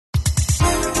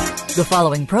The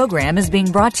following program is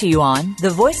being brought to you on the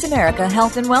Voice America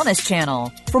Health and Wellness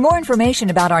Channel. For more information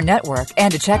about our network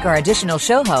and to check our additional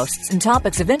show hosts and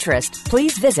topics of interest,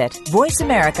 please visit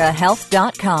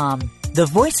voiceamericahealth.com. The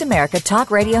Voice America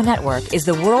Talk Radio Network is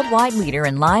the worldwide leader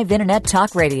in live Internet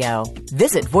talk radio.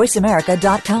 Visit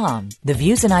voiceamerica.com. The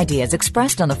views and ideas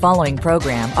expressed on the following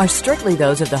program are strictly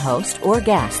those of the host or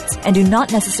guests and do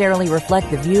not necessarily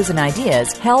reflect the views and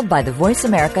ideas held by the Voice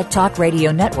America Talk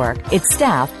Radio Network, its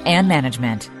staff, and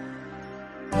management.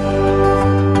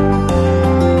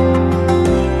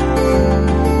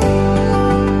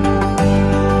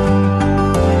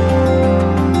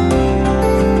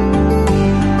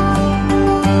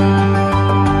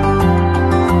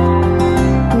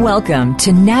 Welcome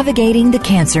to Navigating the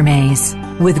Cancer Maze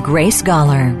with Grace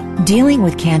Goller. Dealing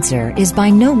with cancer is by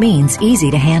no means easy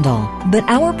to handle, but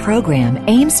our program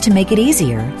aims to make it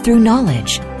easier through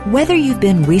knowledge. Whether you've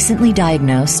been recently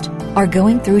diagnosed, are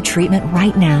going through treatment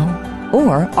right now,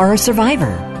 or are a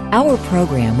survivor, our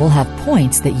program will have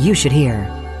points that you should hear.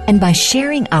 And by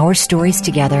sharing our stories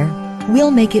together,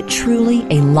 we'll make it truly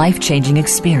a life-changing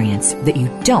experience that you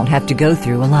don't have to go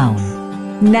through alone.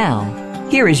 Now,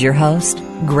 here is your host,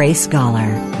 Grace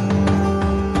Goller.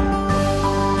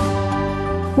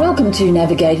 Welcome to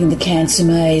Navigating the Cancer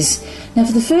Maze. Now,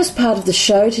 for the first part of the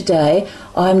show today,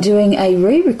 I'm doing a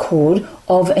re-record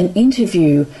of an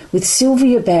interview with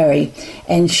Sylvia Barry,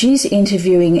 and she's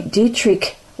interviewing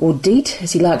Dietrich, or Diet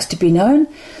as he likes to be known,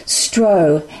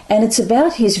 Stroeh, and it's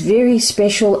about his very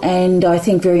special and I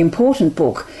think very important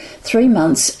book, 3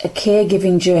 Months, A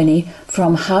Caregiving Journey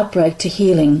from Heartbreak to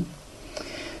Healing.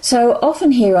 So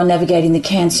often here on Navigating the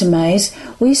Cancer Maze,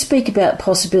 we speak about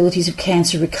possibilities of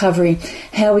cancer recovery,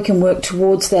 how we can work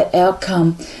towards that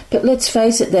outcome. But let's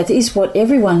face it, that is what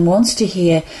everyone wants to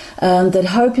hear, that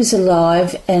hope is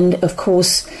alive and, of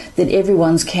course, that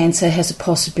everyone's cancer has a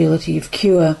possibility of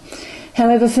cure.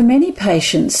 However, for many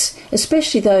patients,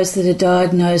 especially those that are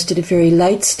diagnosed at a very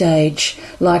late stage,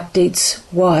 like Diet's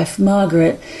wife,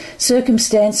 Margaret,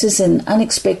 circumstances and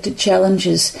unexpected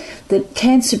challenges that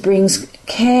cancer brings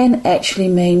can actually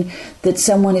mean that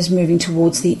someone is moving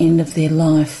towards the end of their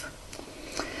life.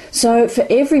 So for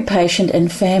every patient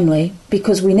and family,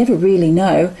 because we never really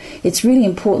know, it's really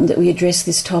important that we address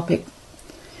this topic.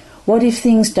 What if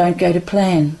things don't go to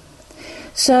plan?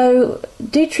 So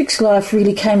Dietrich's life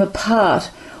really came apart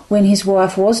when his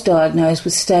wife was diagnosed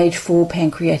with stage 4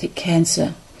 pancreatic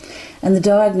cancer, and the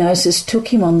diagnosis took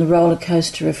him on the roller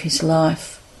coaster of his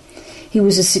life. He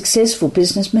was a successful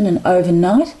businessman, and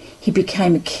overnight he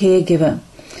became a caregiver.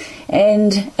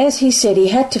 And as he said, he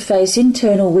had to face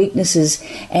internal weaknesses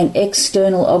and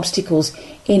external obstacles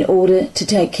in order to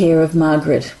take care of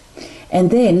Margaret. And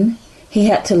then he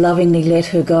had to lovingly let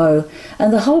her go.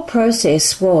 And the whole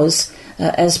process was,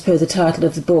 as per the title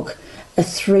of the book, a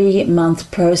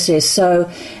 3-month process. So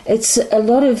it's a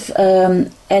lot of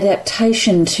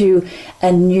adaptation to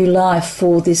a new life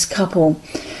for this couple.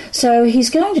 So he's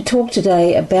going to talk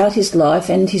today about his life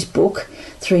and his book,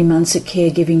 3 Months, A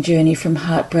Caregiving Journey from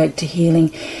Heartbreak to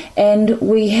Healing. And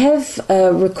we have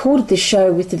recorded this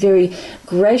show with the very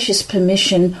gracious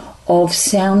permission of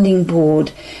Sounding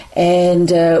Board, and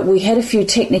we had a few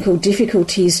technical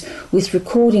difficulties with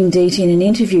recording Diet in an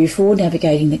interview for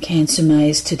Navigating the Cancer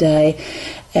Maze today,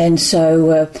 and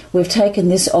so we've taken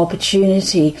this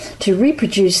opportunity to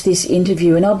reproduce this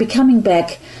interview, and I'll be coming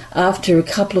back after a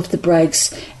couple of the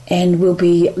breaks and we'll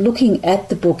be looking at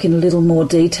the book in a little more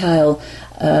detail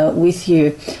with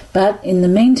you. But in the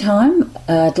meantime,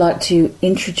 I'd like to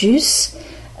introduce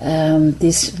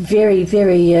this very,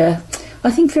 very I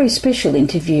think very special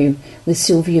interview with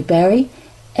Sylvia Barry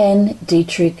and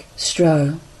Dietrich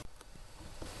Stroeh.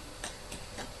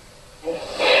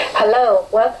 Hello,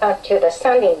 welcome to the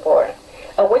Sounding Board,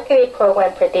 a weekly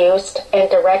program produced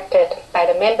and directed by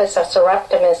the members of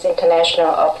Seraptimus International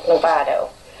of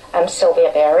Novato. I'm Sylvia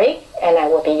Barry, and I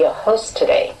will be your host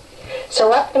today.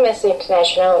 Seraptimus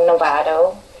International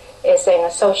Novato is an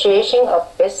association of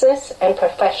business and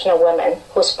professional women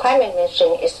whose primary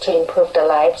mission is to improve the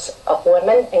lives of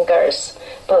women and girls,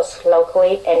 both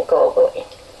locally and globally.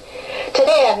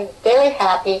 Today I'm very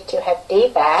happy to have Dee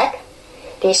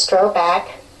Stroeh back.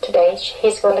 Today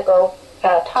he's going to go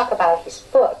talk about his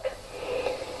book,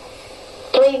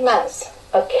 3 Months,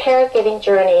 A Caregiving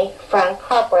Journey from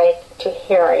Heartbreak to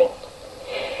Healing.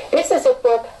 This is a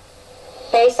book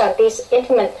based on this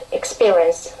intimate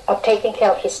experience of taking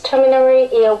care of his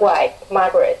terminally ill wife,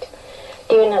 Margaret,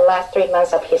 during the last 3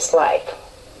 months of his life.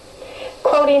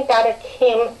 Quoting Dr.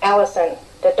 Kim Allison,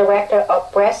 the director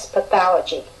of breast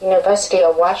pathology, University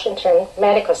of Washington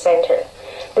Medical Center,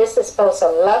 this is both a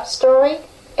love story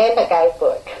and a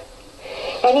guidebook.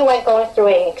 Anyone going through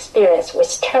an experience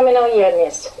with terminal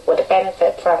illness would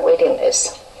benefit from reading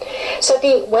this. So,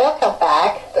 Dee, welcome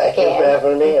back. Thank you for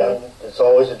having me. It's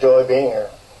always a joy being here.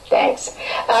 Thanks.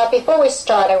 Before we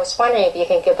start, I was wondering if you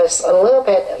can give us a little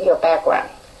bit of your background.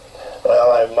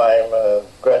 Well, I'm a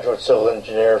graduate civil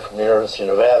engineer from the University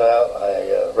of Nevada.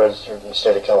 I registered in the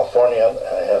state of California.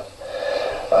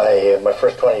 My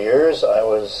first 20 years, I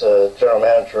was general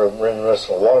manager of Marin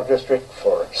Municipal Water District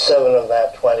for 7 of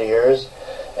that 20 years.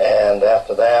 And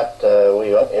after that,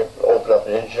 we opened up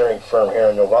an engineering firm here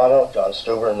in Nevada, John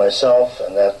Stuber and myself,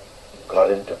 and that got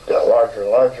larger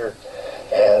and larger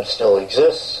and still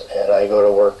exists. And I go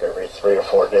to work every 3 or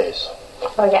 4 days.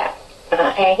 Oh, yeah.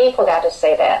 And he forgot to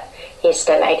say that he's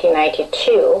the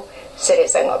 1992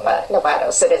 Citizen of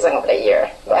Nevada, Citizen of the Year.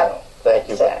 Yep. Thank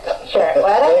you. So, sure.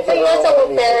 Well,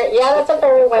 that's a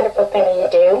very wonderful thing that you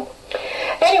do.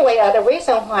 Anyway, the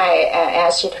reason why I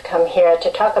asked you to come here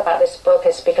to talk about this book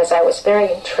is because I was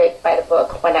very intrigued by the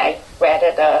book when I read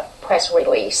the press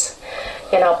release.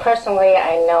 You know, personally,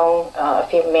 I know a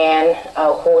few men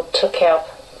who took care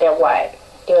of their wife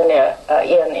during their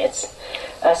illness.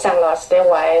 Some lost their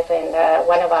wife, and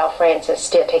one of our friends is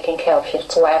still taking care of his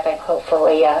wife, and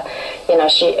hopefully,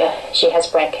 she has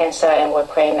brain cancer, and we're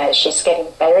praying that she's getting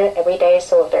better every day,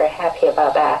 so we're very happy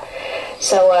about that.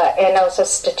 So, and also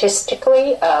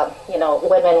statistically,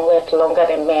 women live longer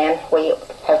than men. We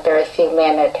have very few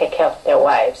men that take care of their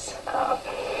wives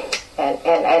and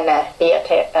be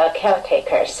a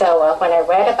caretaker. So when I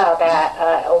read about that,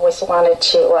 I always wanted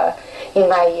to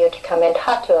invite you to come and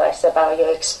talk to us about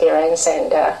your experience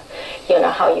and,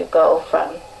 how you go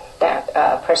from that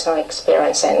personal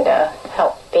experience and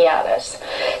help the others.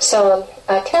 So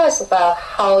tell us about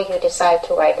how you decided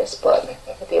to write this book,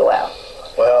 if you will.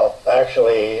 Well,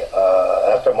 actually,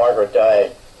 after Margaret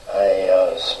died,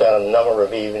 I spent a number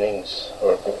of evenings,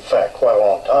 or in fact, quite a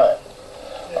long time,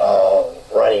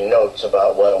 writing notes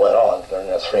about what went on during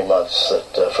the 3 months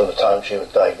that, from the time she was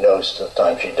diagnosed to the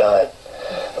time she died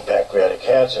of pancreatic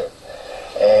cancer.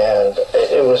 And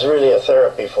it was really a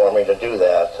therapy for me to do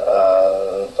that.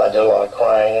 I did a lot of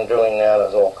crying and doing that. I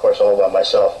was, of course, all by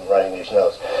myself and writing these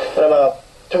notes. And about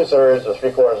 2/3 or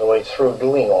 3/4 of the way through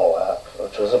doing all that,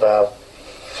 which was about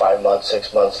 5 months,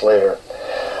 6 months later,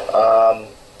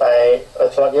 I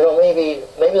thought, maybe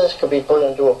this could be put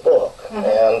into a book,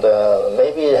 and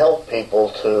maybe it helped people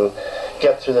to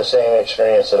get through the same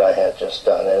experience that I had just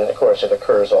done. And of course, it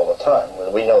occurs all the time.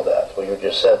 We know that. Well, you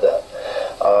just said that.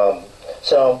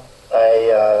 So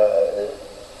I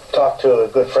talked to a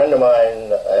good friend of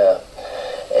mine,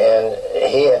 and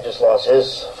he had just lost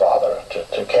his father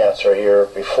to cancer a year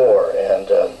before, and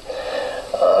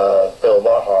Bill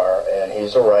Mahar, and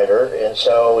he's a writer, and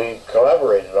so we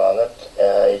collaborated on it.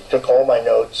 He took all my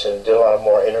notes and did a lot of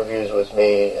more interviews with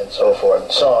me and so forth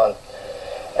and so on,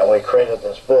 and we created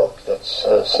this book that's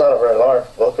it's not a very large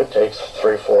book. It takes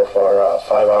 3, 4,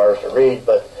 5 hours to read,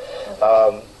 but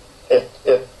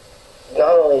it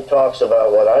not only talks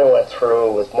about what I went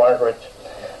through with Margaret,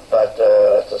 but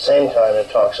at the same time it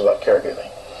talks about caregiving.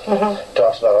 It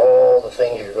talks about all the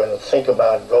things you're going to think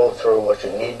about, go through, what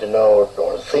you need to know,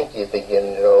 or think you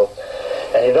begin to know,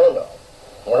 and you don't know.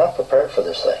 We're not prepared for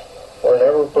this thing. We're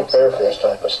never prepared for this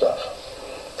type of stuff.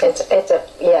 It's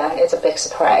a big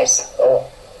surprise. Oh,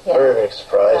 yeah. Very big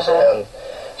surprise. And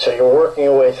so you're working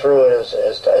your way through it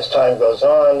as time goes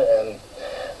on, and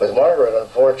with Margaret,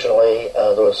 unfortunately,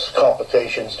 there was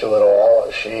complications to it all.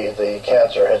 The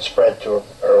cancer had spread to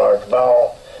her large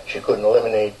bowel. She couldn't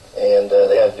eliminate, and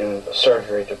they had to do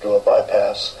surgery to do a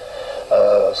bypass,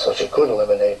 so she could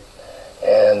eliminate.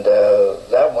 And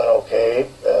that went okay.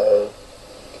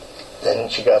 Then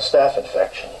she got staph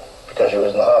infection because she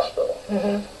was in the hospital.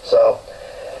 So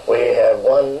we had 3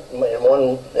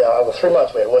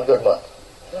 months, we had one good month.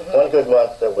 One good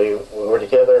month that we were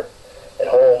together at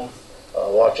home,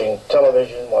 watching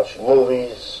television, watching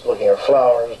movies, looking at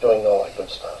flowers, doing all that good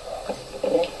stuff.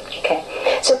 Okay.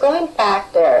 So going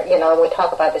back there, we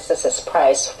talk about this as a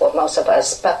surprise for most of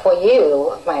us, but for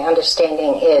you, my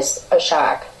understanding is a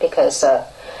shock because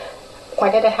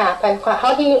when did it happen?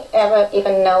 How do you ever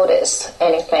even notice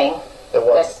anything? There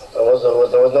was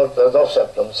no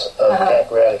symptoms of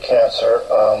pancreatic cancer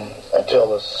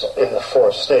until in the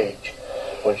 4th stage,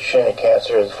 which any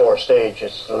cancer is 4th stage.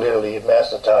 It's literally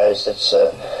metastasized.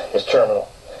 It's terminal.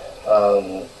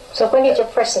 So when did you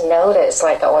first notice,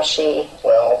 was she...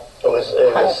 Well, it was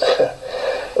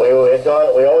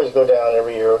we always go down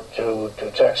every year to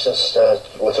Texas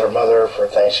with her mother for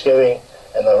Thanksgiving,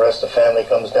 and the rest of the family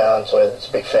comes down, so it's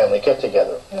a big family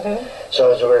get-together.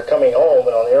 So as we were coming home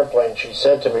and on the airplane, she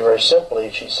said to me very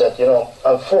simply, she said,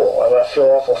 I'm full. I feel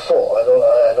awful full. I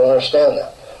don't understand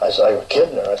that. I said, are you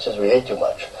kidding her? I said, we ate too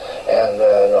much. And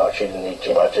no, she didn't eat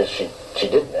too much. She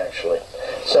didn't, actually.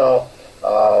 So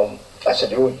I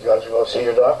said, you got to go see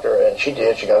your doctor. And she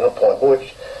did. She got an appointment,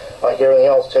 which, like everything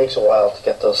else, takes a while to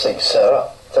get those things set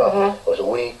up. So it was a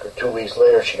week or 2 weeks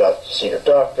later, she got to see her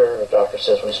doctor. The doctor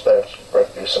says, we better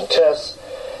do some tests.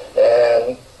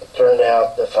 And it turned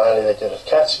out that finally they did a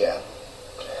CAT scan.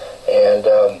 And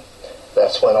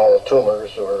that's when all the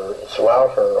tumors were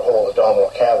throughout her whole abdominal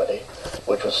cavity,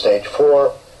 which was stage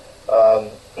 4.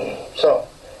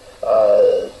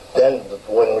 Then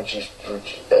when as she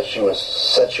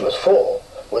said she was full,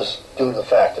 was due to the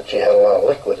fact that she had a lot of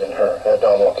liquid in her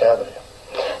abdominal cavity.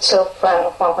 So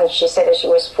from when she said that she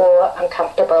was full,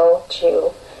 uncomfortable,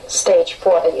 to stage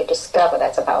 4 that you discovered,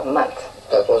 that's about a month.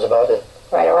 That was about it.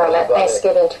 Right around that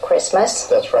Thanksgiving to Christmas.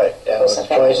 That's right. And it was the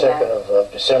 22nd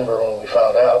of December when we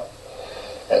found out.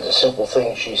 And the simple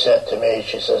thing she said to me,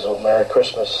 she says, well, Merry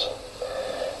Christmas.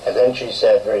 And then she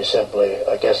said very simply,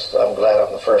 I guess I'm glad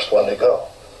I'm the first one to go.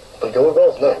 But we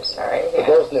both knew. I'm sorry. We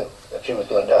both knew that she was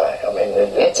going to die. I mean,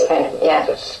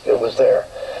 it was there.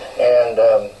 And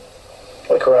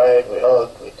we cried, we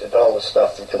hugged, we did all the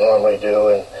stuff that you normally do.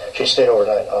 And she stayed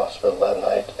overnight in the hospital that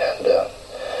night. And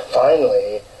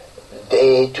finally,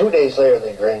 2 days later,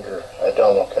 they drained her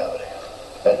abdominal cavity.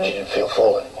 And she didn't feel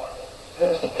full anymore.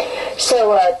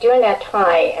 So during that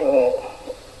time, I mean,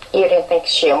 you didn't think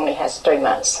she only has 3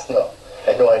 months? No,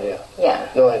 I had no idea. Yeah.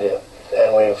 No idea.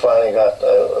 And we finally got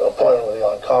an appointment with the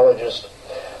oncologist,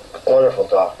 wonderful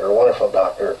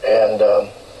doctor, and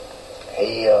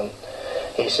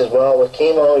he says, well, with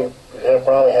chemo, you're going to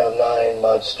probably have 9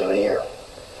 months to a year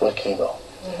with chemo.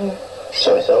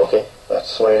 So I said, okay,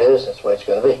 that's the way it is, that's the way it's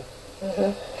going to be.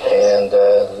 And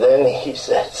then he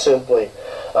said simply,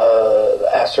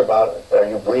 asked her about, are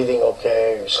you breathing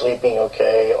okay, are you sleeping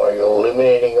okay, are you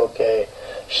eliminating okay?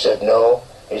 She said no.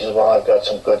 He says, well, we've got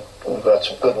some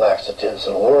good laxatives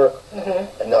that'll work.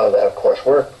 And none of that, of course,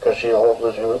 worked because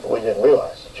we didn't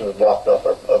realize that she was blocked up,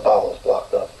 her bowel was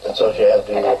blocked up. And so she had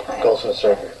to go through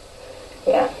surgery.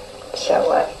 Yeah.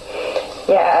 So,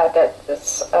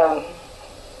 that's,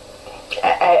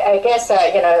 I guess,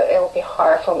 it would be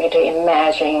hard for me to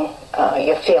imagine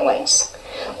your feelings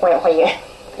when you,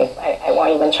 I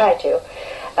won't even try to,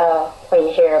 when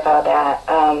you hear about that.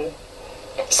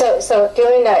 So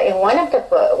during in one of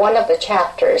the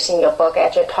chapters in your book,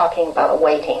 as you're talking about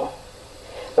waiting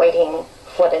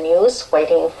for the news,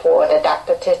 waiting for the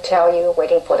doctor to tell you,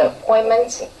 waiting for the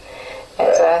appointments.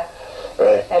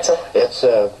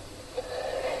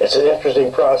 It's an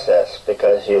interesting process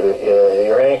because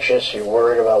you're anxious, you're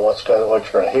worried about what you're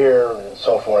going to hear, and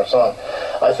so forth and so on.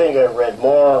 I think I read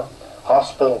more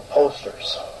hospital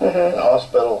posters and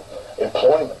hospital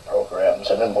employment programs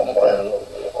and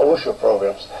OSHA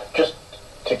programs just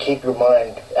to keep your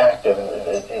mind active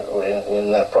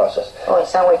in that process. Oh,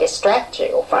 it's not distract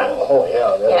you from. Oh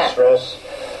yeah, stress.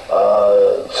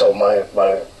 So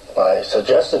my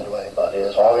suggestion to anybody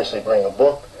is obviously bring a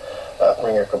book,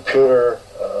 bring your computer,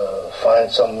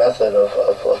 find some method of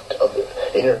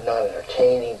not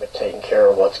entertaining but taking care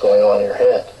of what's going on in your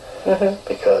head,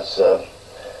 because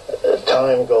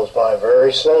time goes by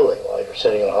very slowly while you're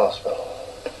sitting in a hospital.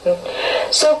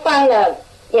 So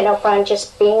from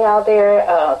just being out there,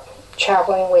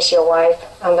 traveling with your wife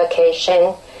on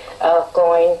vacation,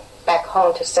 going back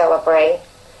home to celebrate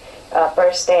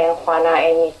birthday and whatnot,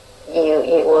 and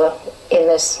you were in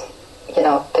this,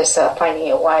 finding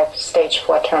your wife stage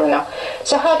 4 terminal.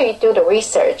 So how do you do the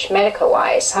research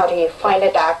medical-wise? How do you find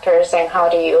the doctors, and how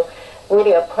do you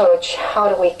really approach, how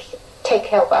do we take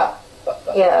care of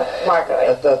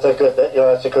Margaret? That's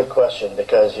a good question,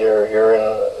 because you're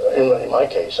in my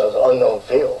case, I was an unknown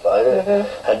field. I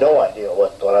had no idea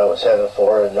what I was headed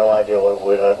for, and no idea what it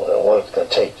was going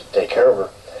to take care of her.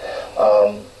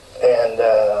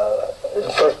 In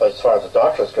the first place, as far as the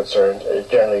doctor is concerned,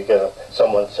 generally you get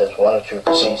someone says, why don't you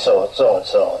see so and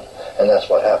so, and that's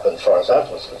what happened as far as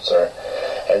that was concerned.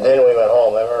 And then we went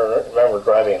home. I remember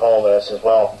driving home, and I said,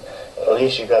 well, at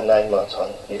least you got 9 months,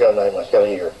 hon. You got 9 months, you got a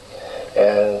year.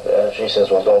 And she says,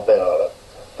 well, don't bet on it.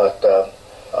 But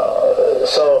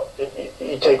so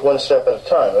you take one step at a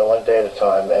time, and one day at a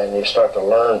time, and you start to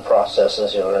learn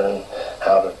processes. You learn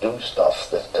how to do stuff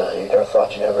that you never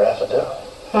thought you'd ever have to do.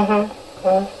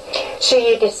 So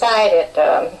you decided,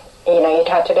 you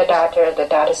talked to the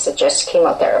doctor suggests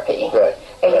chemotherapy. Right.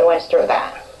 And you went through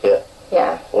that. Yeah.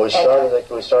 Yeah. Well, we started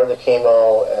the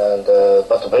chemo, and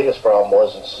but the biggest problem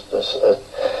was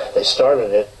They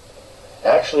started it.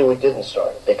 Actually, we didn't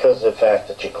start it because of the fact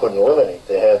that she couldn't eliminate.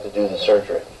 They had to do the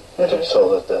surgery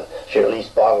so that she at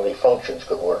least bodily functions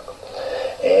could work.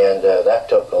 And that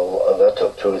took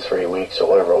 2 or 3 weeks or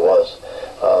whatever it was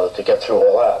to get through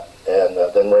all that. And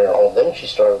then bring her home. Then she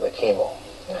started the chemo.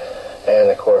 And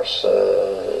of course,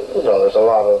 there's a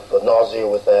lot of nausea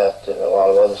with that and a lot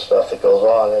of other stuff that goes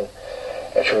on.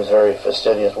 And she was a very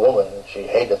fastidious woman, and she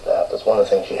hated that. That's one of the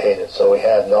things she hated. So we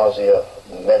had nausea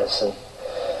medicine,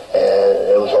 and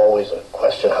it was always a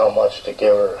question how much to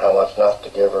give her, how much not to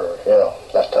give her,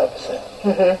 that type of thing.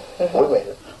 We made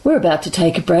it. We're about to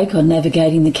take a break on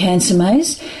Navigating the Cancer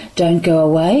Maze. Don't go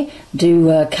away.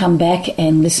 Do come back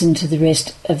and listen to the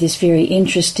rest of this very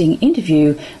interesting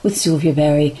interview with Sylvia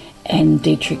Barry and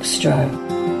Dietrich Stroeh.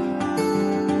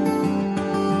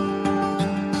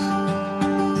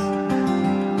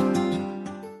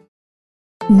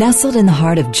 Nestled in the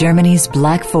heart of Germany's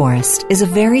Black Forest is a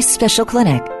very special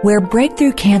clinic where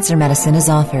breakthrough cancer medicine is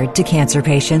offered to cancer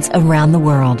patients around the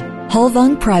world.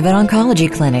 Holvung Private Oncology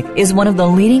Clinic is one of the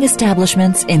leading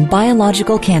establishments in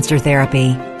biological cancer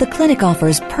therapy. The clinic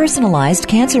offers personalized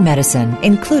cancer medicine,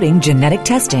 including genetic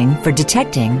testing for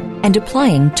detecting and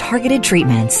applying targeted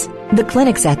treatments. The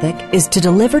clinic's ethic is to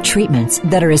deliver treatments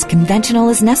that are as conventional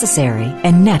as necessary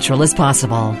and natural as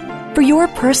possible. For your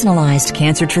personalized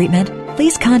cancer treatment,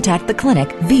 please contact the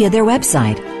clinic via their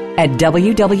website at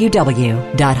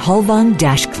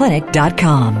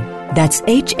www.holvung-clinic.com. That's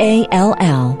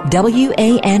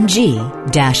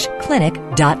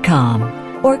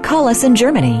HALLWANG-clinic.com. Or call us in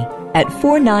Germany at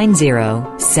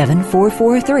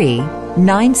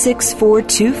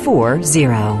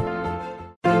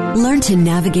 490-7443-964240. Learn to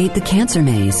navigate the cancer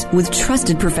maze with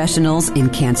trusted professionals in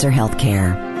cancer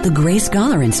healthcare. The Grace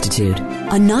Scholar Institute,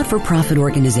 a not-for-profit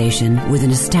organization with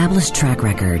an established track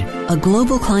record, a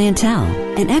global clientele,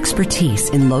 and expertise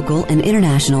in local and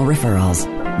international referrals.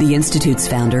 The Institute's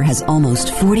founder has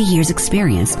almost 40 years'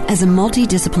 experience as a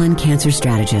multidisciplined cancer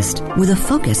strategist with a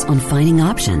focus on finding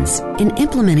options and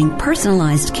implementing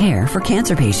personalized care for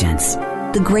cancer patients.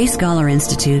 The Grace Scholar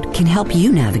Institute can help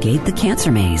you navigate the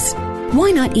cancer maze.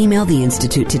 Why not email the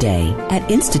Institute today at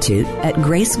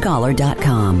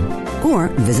institute@gracescholar.com or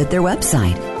visit their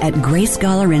website at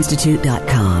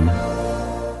gracesscholarinstitute.com.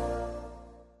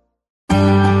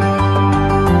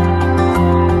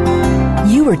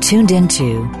 You are tuned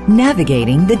into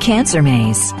Navigating the Cancer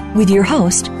Maze with your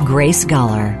host, Grace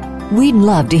Scholar. We'd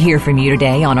love to hear from you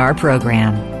today on our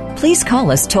program. Please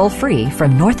call us toll-free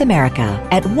from North America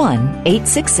at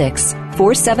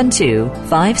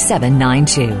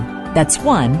 1-866-472-5792. That's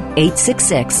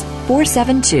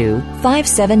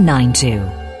 1-866-472-5792.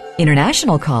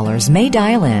 International callers may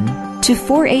dial in to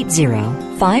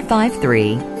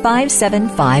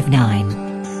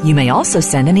 480-553-5759. You may also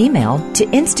send an email to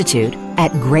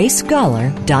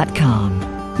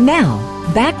institute@gracescholar.com. Now,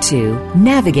 back to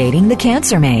Navigating the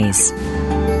Cancer Maze.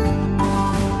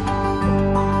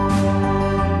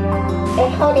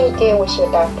 And how do you deal with your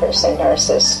doctors and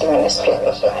nurses during this period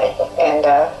of time and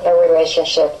the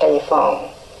relationship that you form?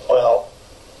 Well,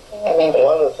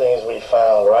 one of the things we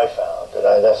found, or I found, and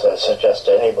I suggest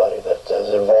to anybody that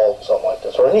is involved in something like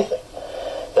this, or anything,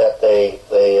 that they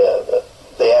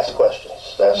ask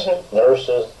questions. Ask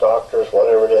nurses, doctors,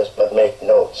 whatever it is, but make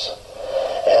notes.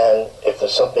 And if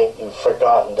there's something you've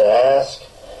forgotten to ask,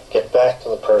 get back to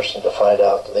the person to find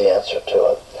out the answer to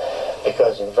it.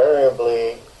 Because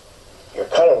invariably, you're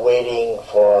kind of waiting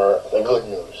for the good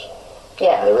news.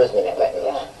 Yeah. There isn't any good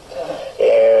news.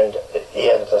 And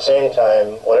yet at the same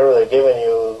time, whatever they're giving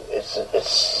you, it's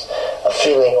a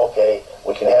feeling, okay,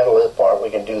 we can handle this part, we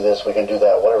can do this, we can do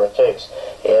that, whatever it takes.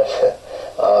 And,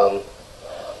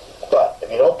 but if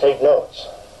you don't take notes,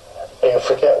 you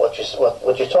forget what you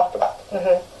talked about.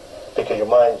 Because your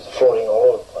mind's floating all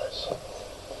over the place.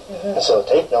 And so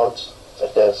take notes,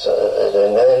 and then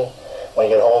when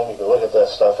you get home, you can look at that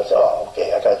stuff and say, oh,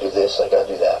 okay, I got to do this, I got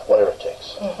to do that, whatever it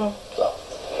takes.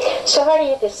 So how do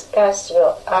you discuss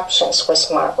your options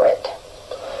with Margaret?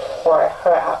 Or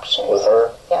her options? With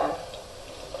her? Yeah.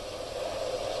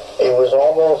 It was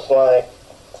almost like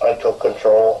I took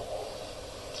control.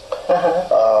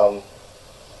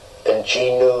 And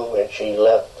she knew, and she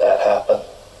let that happen.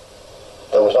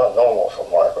 It was not normal for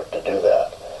Margaret to do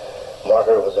that.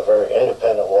 Margaret was a very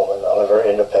independent woman. I'm a very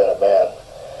independent man.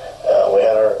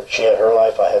 She had her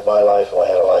life, I had my life, and we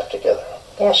had a life together.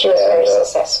 Yeah, she was very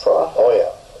successful. Oh,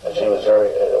 yeah. And she was very,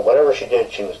 whatever she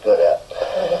did, she was good at.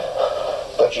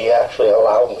 But she actually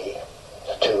allowed me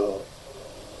to,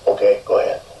 okay, go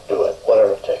ahead, do it,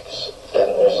 whatever it takes. And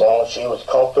as long as she was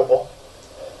comfortable,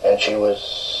 and she was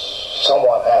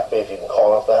somewhat happy, if you can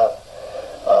call it that,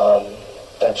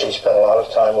 And she spent a lot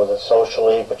of time with us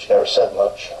socially, but she never said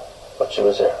much. But she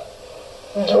was there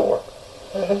to work.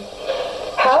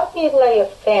 How do you let your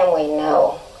family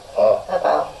know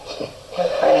about your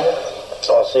friend?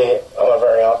 Well, see, I'm a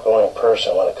very outgoing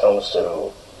person when it comes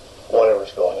to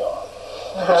whatever's going on.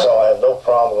 So I have no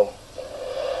problem.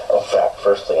 In fact,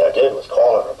 first thing I did was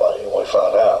call everybody when we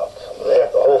found out. They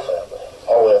have the whole family,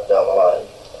 all the way up down the line.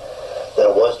 That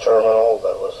it was terminal,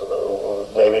 that was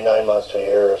maybe 9 months to a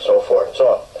year, or so forth and so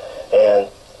on.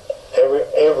 And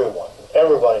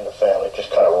everybody in the family just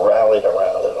kind of rallied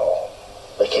around it all.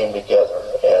 They came together,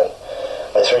 and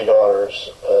my 3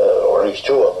 daughters, or at least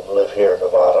 2 of them, live here in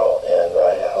Nevada, and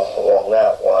along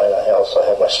that line, I also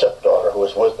had my stepdaughter who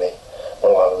was with me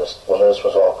when this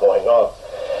was all going on.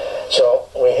 So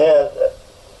we had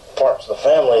parts of the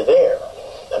family there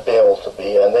to be able to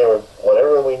be, and they were,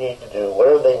 whatever we need to do,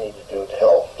 whatever they need to do to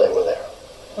help, they were there.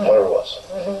 Whatever it was.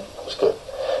 It was good.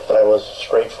 But I was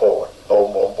straightforward.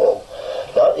 Boom, boom, boom.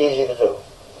 Not easy to do.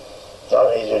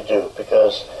 Not easy to do,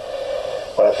 because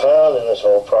what I found in this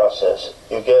whole process,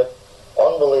 you get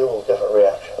unbelievable different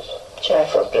reactions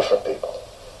from different people.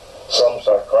 Some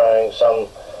start crying, some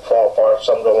fall apart,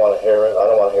 some don't want to hear it, I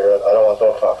don't want to hear it,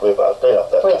 don't talk to me about it. You know,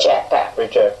 Reject that.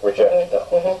 Reject. No.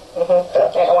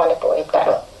 They don't want to believe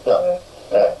that. No.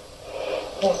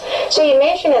 So you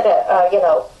mentioned that,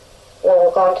 we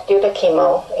were going to do the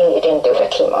chemo, and you didn't do the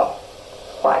chemo.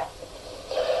 Why?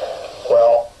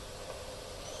 Well,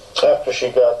 after she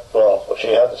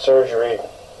had the surgery,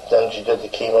 then she did the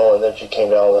chemo, and then she came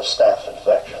down with a staph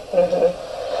infection.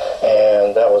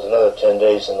 And that was another 10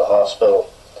 days in the hospital.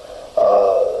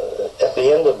 At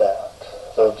the end of that,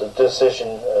 the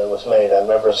decision was made. I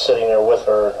remember sitting there with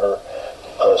her, and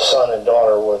her son and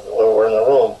daughter were in the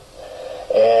room,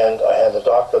 and I had the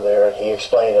doctor there, and he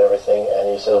explained everything, and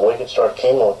he said, we can start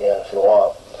chemo again if you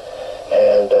want.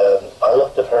 And I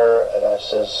looked at her, and I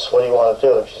says, what do you want to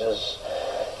do? And she says,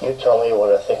 you tell me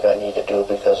what I think I need to do,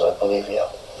 because I believe you.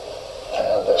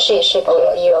 And she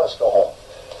believed you. Let's go home.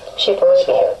 She believed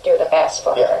you do the best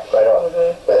for her. Yeah, right on.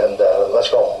 And let's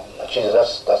go home. And she said,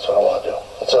 that's what I want to do.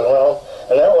 And so we went home,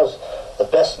 and that was the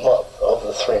best month of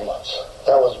the 3 months.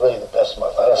 That was really the best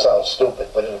month. I know it sounds stupid,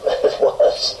 but it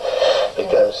was,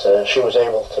 because she was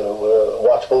able to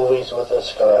watch movies with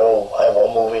us. I have a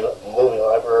movie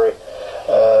library,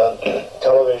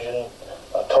 television,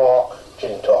 talk. She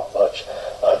didn't talk much.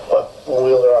 I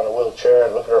wheeled her on a wheelchair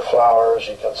and looked at her flowers.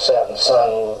 She sat in the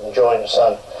sun, enjoying the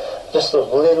sun. Just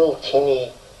those little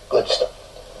teeny good stuff.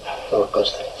 Little good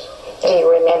things. Do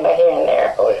you remember here and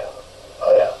there? Oh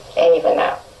yeah. And even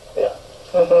now? Yeah.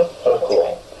 That was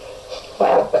cool.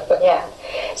 Well, yeah.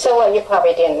 So you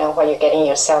probably didn't know what you're getting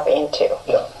yourself into.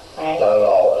 No. Right? Not at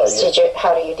all.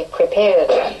 How do you prepare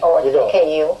it? Or can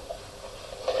you?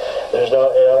 There's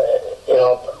no,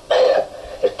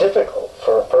 it's difficult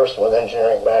for a person with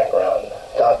engineering background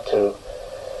not to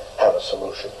have a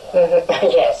solution.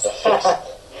 Yes. To fix it.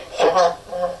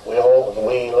 We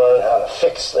learn how to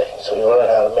fix things. We learn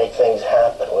how to make things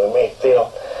happen.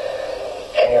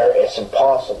 It's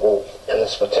impossible in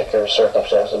this particular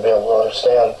circumstance to be able to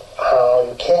understand how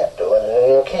you can't do it,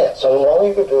 and you can't. So all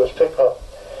you can do is pick up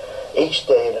each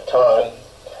day at a time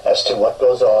as to what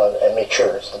goes on and make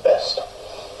sure it's the best.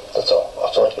 That's all.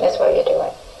 That's all you can do. That's what you're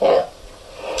doing. Yeah.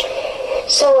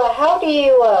 So how do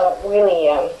you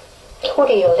who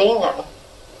do you lean on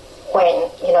when,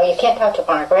 you can't talk to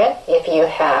Margaret if you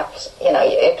have,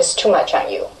 if it's too much on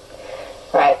you,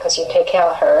 right? Because you take care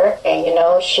of her, and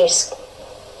she's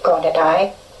going to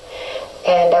die.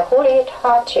 And who do you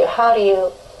talk to? How do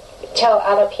you tell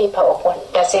other people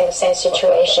that's in the same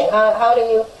situation? How do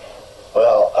you?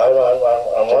 Well, I'm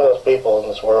one of those people in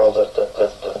this world that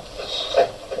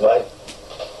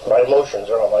my emotions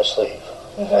are on my sleeve,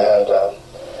 and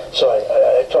so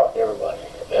I talk to everybody,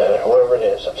 whoever it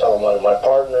is. I tell them my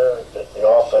partner, the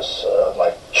office,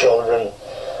 my children,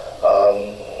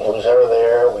 who's ever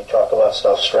there. We talk about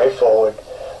stuff straightforward,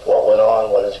 what went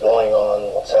on, what is going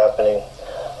on, what's happening.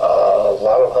 A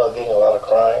lot of hugging, a lot of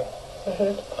crying,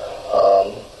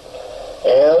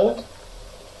 and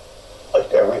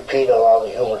I repeat a lot of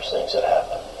the humorous things that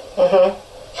happen.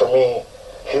 For me,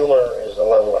 humor is the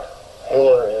leveler.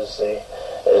 Humor is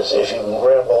if you can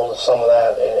grab hold of some of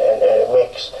that, and it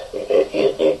makes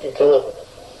you can live with it.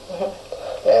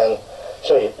 And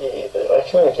so I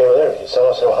communicate with everybody.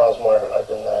 Someone say, "Well, how's Margaret?" I've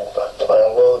been there, but I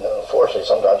unload, and unfortunately,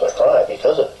 sometimes I cry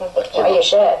because of it. But, you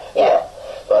should, yeah.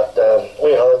 But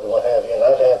we hug and what have you, and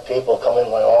I've had people come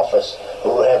in my office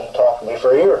who haven't talked to me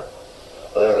for a year,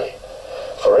 literally,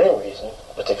 for any reason,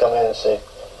 but they come in and say,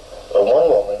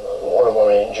 one of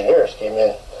my engineers came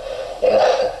in, and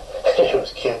She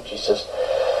was cute. She says,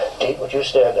 "Dee, would you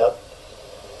stand up?"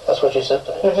 That's what she said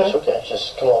to me. She says, "Okay." She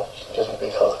says, "Come on." She gives me a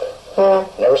big hug.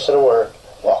 Never said a word.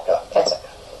 Walked out. That's it.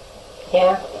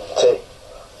 Yeah. See?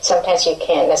 Sometimes you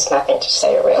can't. There's nothing to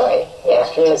say, really. Yeah.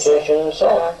 That's communication in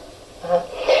itself.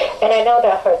 And I know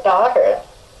that her daughter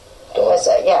was,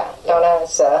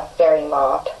 Donna's very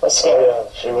involved. Was there. Oh, yeah,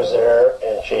 she was there,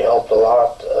 and she helped a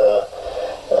lot.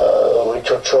 We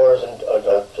took chores and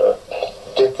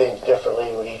did things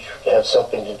differently. We each had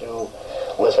something to do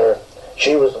with her.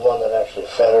 She was the one that actually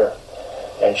fed her,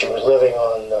 and she was living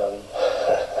on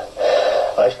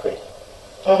ice cream.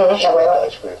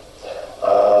 Ice cream.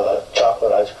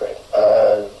 Chocolate ice cream.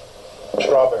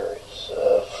 Strawberries.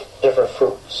 Different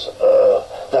fruits.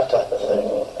 That type of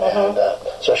thing. And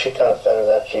so she kind of fed her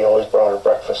that. She always brought her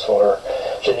breakfast for her.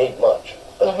 She didn't eat much,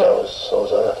 but that was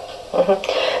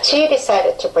it. So you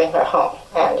decided to bring her home,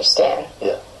 I understand.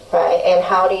 Yeah. Right, and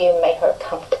how do you make her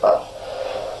comfortable?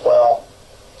 Well,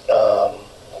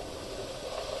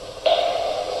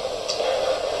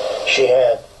 she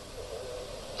had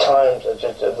times,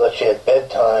 she had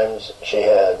bedtimes, she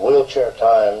had wheelchair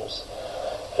times,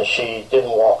 and she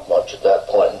didn't walk much at that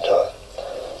point in time.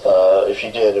 If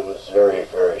she did, it was very,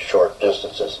 very short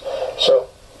distances. So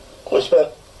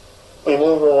we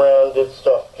moved around, did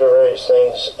stuff, various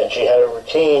things, and she had a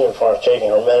routine as far as taking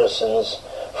her medicines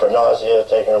for nausea,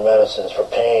 taking her medicines for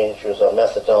pain. She was on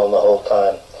methadone the whole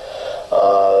time.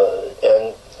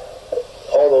 And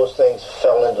all those things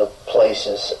fell into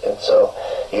places, and so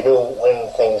you knew when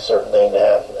certain things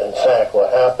happened. In fact,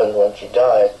 what happened when she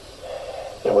died,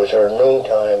 it was her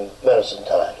noontime medicine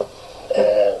time,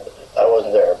 and I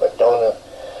wasn't there, but Donna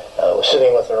was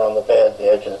sitting with her on the bed, the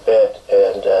edge of the bed,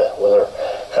 and with her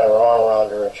kind of her arm around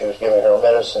her, and she was giving her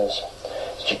medicines.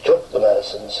 She took the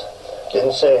medicines,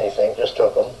 didn't say anything, just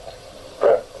took them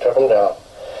down,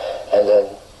 and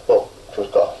then boom, she was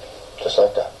gone, just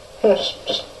like that.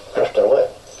 Just drifted away.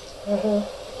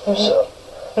 So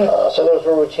there was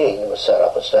a routine that was set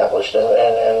up, established, and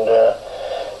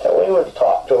we would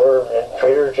talk to her and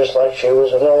treat her just like she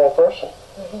was a normal person.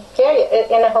 Yeah,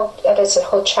 there's a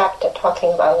whole chapter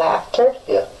talking about laughter.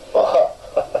 Yeah.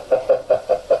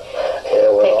 Yeah,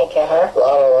 well, taking care of her. A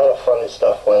lot of funny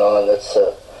stuff went on. That's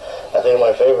I think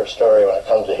my favorite story when it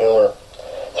comes to humor.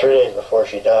 3 days before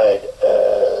she died,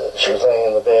 she was laying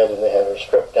in the bed and they had her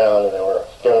stripped down and they were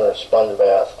giving her a sponge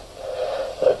bath.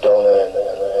 Donna and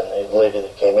the lady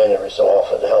that came in every so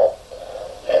often to help.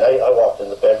 And I walked in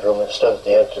the bedroom and stood at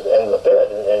the end of the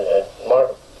bed, and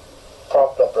Margaret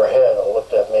propped up her head and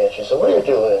looked at me and she said, "What are you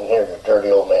doing in here, you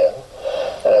dirty old man?"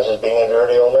 And I said, "Being a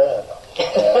dirty old man."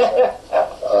 And,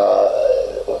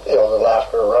 the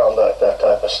laughter around that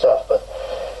type of stuff. But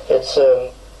it's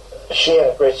she had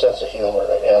a great sense of humor,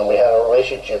 and we had a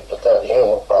relationship that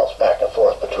humor bounced back and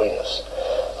forth between us.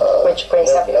 Which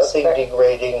brings up nothing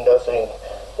degrading, nothing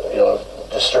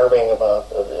disturbing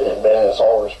about it, and it's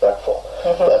all respectful.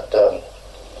 But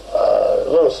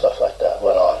little stuff like that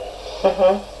went on.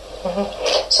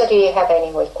 So do you have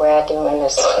any regret doing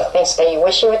this things that you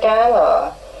wish you had done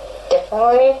or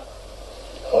differently?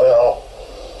 Well,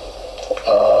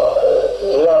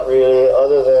 not really,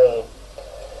 other than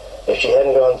if she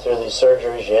hadn't gone through these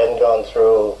surgeries, she hadn't gone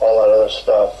through all that other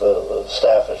stuff, the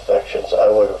staph infections, I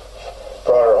would have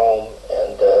brought her home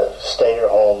and stayed her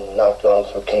home, not gone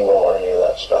through chemo or any of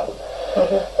that stuff.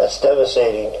 That's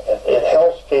devastating. It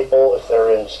helps people if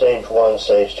they're in stage 1,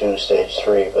 stage 2, stage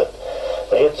 3, but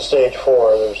when you get to stage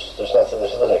 4, there's nothing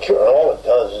to cure. And all it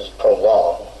does is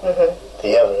prolong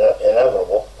the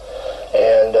inevitable.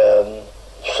 And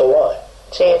so why?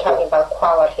 So you're talking about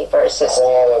quality versus...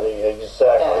 Quality,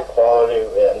 exactly. Yeah. Quality,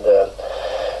 and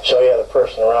so you have a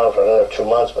person around for another 2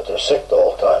 months, but they're sick the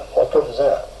whole time. What good is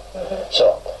that?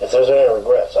 So if there's any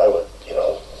regrets, I would,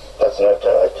 that's what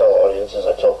I tell audiences,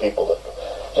 I tell people that,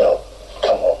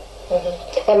 come home.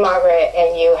 And Margaret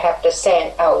and you have the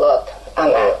same outlook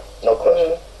on that. No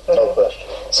question. No question.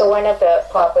 So one of the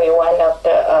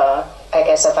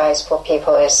advice for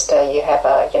people is that you have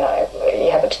a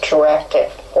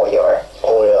directive for your...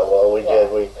 Oh yeah, well we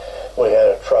did. We had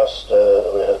a trust.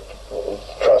 We had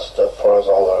trust as far as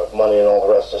all the money and all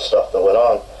the rest of the stuff that went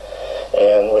on,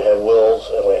 and we had wills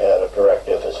and we had a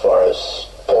directive as far as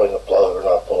pulling the plug or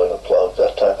not pulling the plug,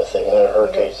 that type of thing. And in her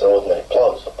case, there wasn't any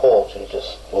plugs to pull. She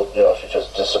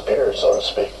just disappeared, so to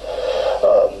speak,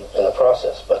 in the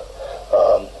process. But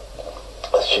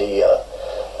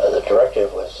the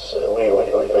directive was we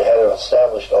had it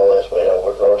established all this. We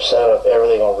set up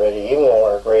everything already, even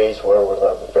on our graves where we're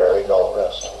going to be buried and all the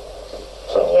rest.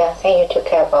 So yeah, and you took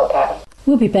care about that.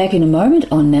 We'll be back in a moment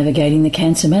on Navigating the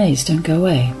Cancer Maze. Don't go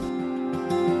away.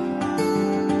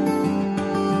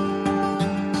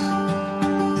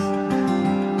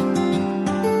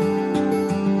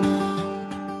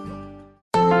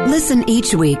 Listen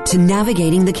each week to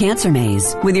Navigating the Cancer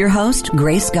Maze with your host,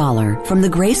 Grace Goller from the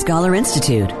Grace Goller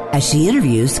Institute, as she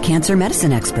interviews cancer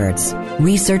medicine experts,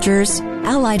 researchers,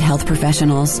 allied health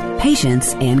professionals,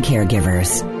 patients, and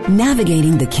caregivers.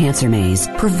 Navigating the Cancer Maze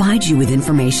provides you with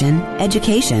information,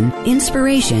 education,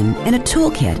 inspiration, and a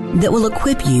toolkit that will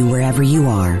equip you wherever you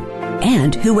are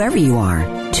and whoever you are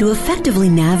to effectively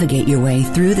navigate your way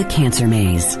through the cancer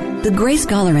maze. The Grace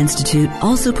Goller Institute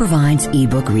also provides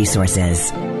ebook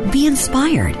resources. Be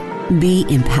inspired. Be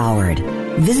empowered.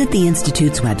 Visit the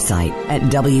Institute's website at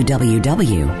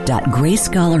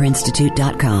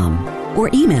www.gracegolerinstitute.com or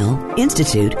email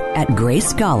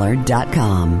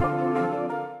institute@gracescholar.com.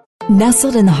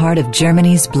 Nestled in the heart of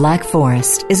Germany's Black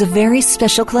Forest is a very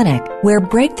special clinic where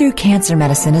breakthrough cancer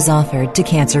medicine is offered to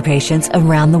cancer patients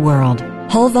around the world.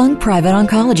 Holvung Private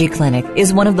Oncology Clinic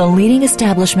is one of the leading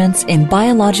establishments in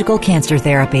biological cancer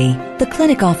therapy. The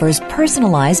clinic offers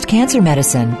personalized cancer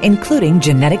medicine, including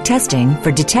genetic testing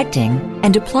for detecting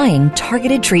and applying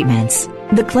targeted treatments.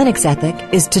 The clinic's ethic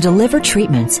is to deliver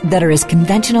treatments that are as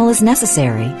conventional as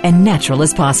necessary and natural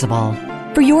as possible.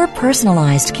 For your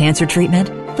personalized cancer treatment,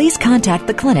 please contact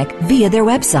the clinic via their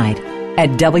website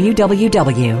at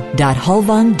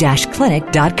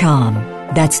www.holvung-clinic.com.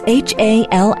 That's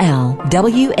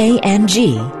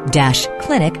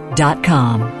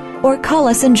HALLWANG-clinic.com. Or call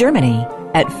us in Germany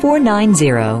at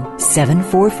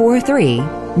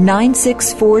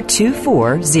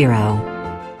 490-7443-96440.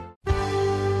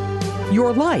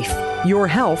 Your life, your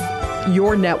health,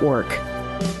 your network.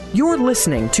 You're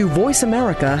listening to Voice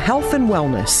America Health and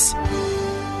Wellness.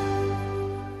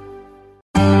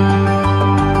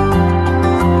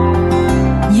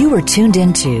 You are tuned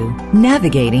into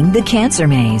Navigating the Cancer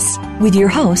Maze with your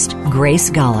host, Grace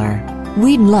Goller.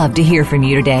 We'd love to hear from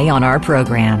you today on our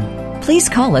program. Please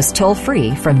call us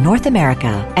toll-free from North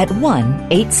America at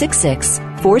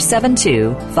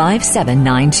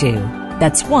 1-866-472-5792.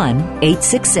 That's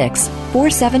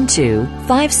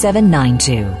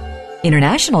 1-866-472-5792.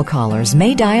 International callers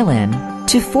may dial in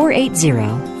to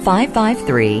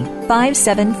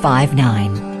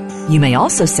 480-553-5759. You may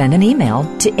also send an email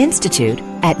to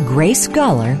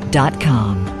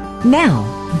institute@gracescholar.com. Now,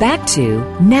 back to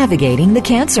Navigating the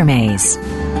Cancer Maze.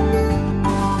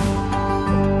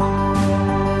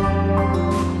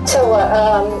 So,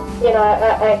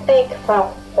 I think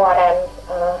from what I'm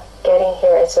getting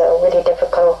here is a really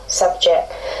difficult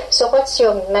subject. So what's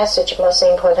your message, most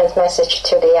important message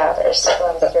to the others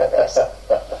going through this?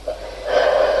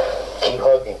 Keep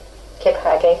hugging. Keep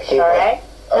hugging, all right?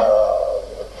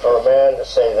 For a man to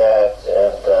say that,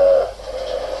 and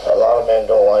a lot of men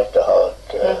don't like to hug,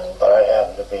 but I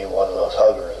happen to be one of those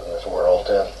huggers in this world.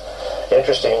 And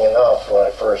interesting enough, when I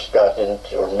first got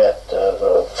into or met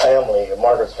the family,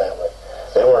 Margaret's family,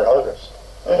 they weren't huggers.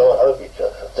 They don't hug each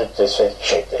other. They say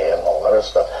shake the hand and all that other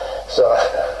stuff. So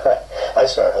I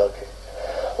started hugging.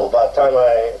 Well, by the time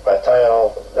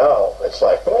now it's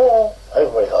like, oh,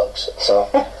 everybody hugs. So,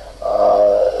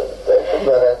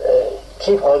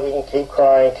 keep hugging, keep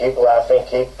crying, keep laughing,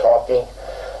 keep talking.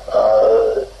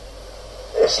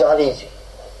 It's not easy.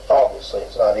 Obviously,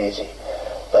 it's not easy.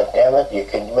 But damn it, you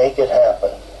can make it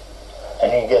happen,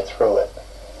 and you can get through it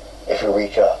if you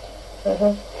reach out.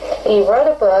 Mm-hmm. You wrote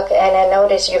a book, and I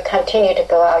noticed you continue to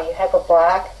go out. You have a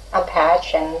blog on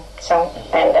Patch and on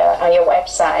your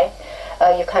website.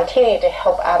 You continue to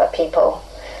help other people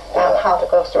how to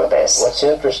go through this. What's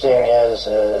interesting is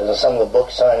some of the book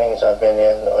signings I've been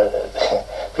in,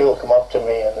 people come up to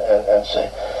me and say,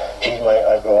 geez, my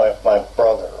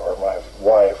brother or my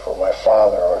wife or my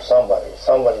father or somebody's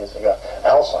got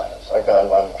Alzheimer's.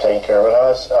 I'm taking care of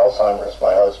Alzheimer's.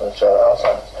 My husband's got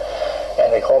Alzheimer's.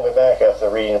 And they called me back after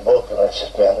reading the book, and I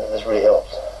said, man, this really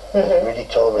helped. It really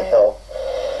totally helped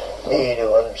me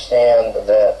to understand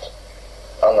that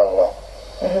I'm not alone.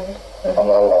 I'm not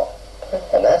alone.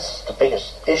 And that's the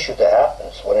biggest issue that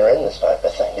happens when you're in this type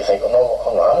of thing. You think, oh, no,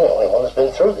 I'm the only one that's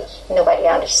been through this. Nobody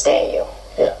understands you.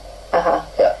 Yeah.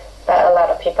 Yeah. But a lot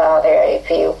of people out there, if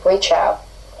you reach out,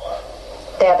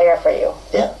 they're there for you.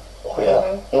 Yeah. Oh,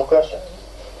 yeah. No question.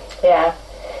 Yeah.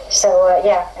 So,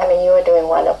 you were doing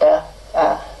one of the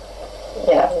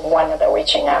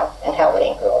reaching out and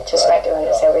helping, just by doing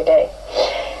this every day.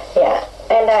 Yeah.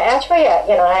 And actually, I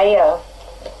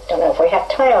don't know if we have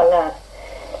time or not.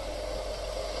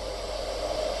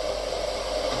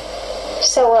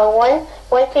 So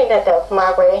one thing that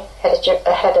Margaret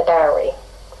had a diary.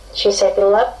 She said,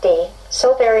 "Beloved Dee,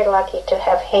 so very lucky to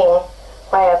have him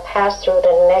while I pass through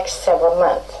the next several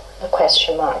months."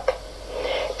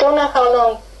 Don't know how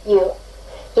long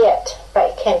yet,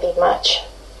 but it can be much.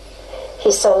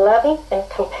 He's so loving and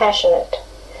compassionate.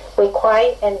 We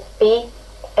cry and beat,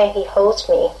 and he holds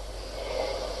me.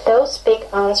 Those big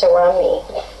arms around me,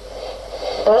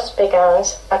 those big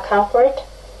arms are comfort,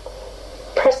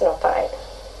 personified.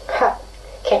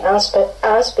 Can arms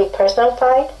be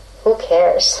personified? Who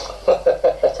cares?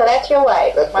 So that's your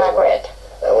wife, Margaret.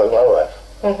 That was my wife.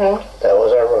 Mm-hmm. That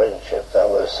was our relationship. That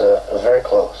was it was very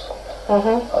close.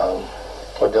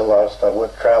 Mm-hmm. We did a lot of stuff. We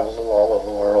traveled all over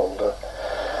the world.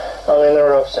 I mean, there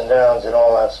were ups and downs and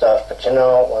all that stuff, but you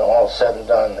know, when all is said and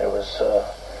done, it was,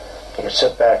 you could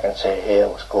sit back and say, hey, it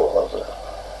was cool. It was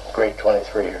a great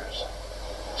 23 years.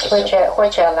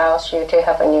 Which allows you to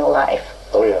have a new life.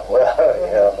 Oh, yeah. Well,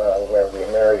 yeah, I remember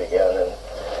being married again.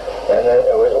 And then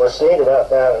what's neat about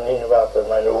that and neat about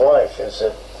my new wife is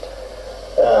that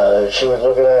she was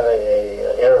looking at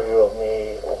a interview of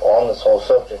me on this whole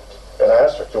subject, and I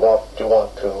asked her, do you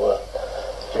want to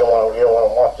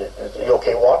watch it? Is you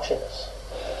okay watching this?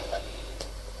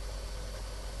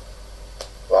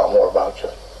 Well, more about you.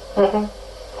 Mm-hmm.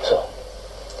 So,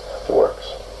 it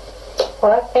works.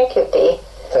 Well, thank you, Dee.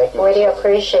 Thank you. Really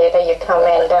appreciate that you come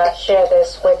and share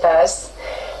this with us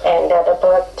and the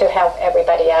book to help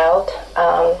everybody out.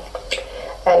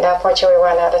 And unfortunately, we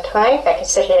run out of time. I can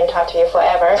sit here and talk to you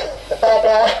forever. But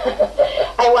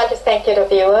I want to thank you, the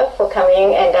viewer, for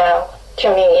coming and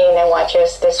tuning in and watch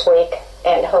us this week.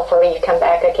 And hopefully you come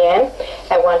back again.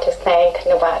 I want to thank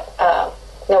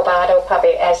Novato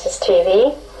Public Access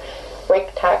TV,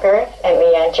 Rick Tucker, and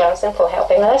Leanne Johnson for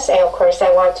helping us. And of course,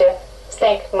 I want to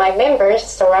thank my members,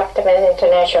 Stroeh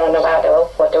International Novato,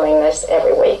 for doing this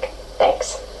every week.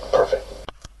 Thanks. Perfect.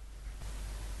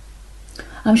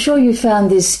 I'm sure you found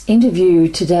this interview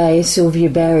today, Sylvia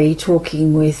Barry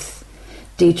talking with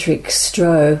Dietrich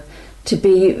Stroeh, to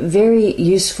be very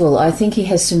useful. I think he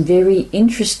has some very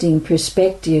interesting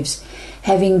perspectives,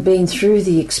 having been through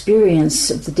the experience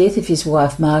of the death of his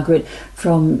wife Margaret,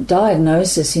 from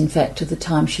diagnosis in fact to the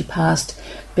time she passed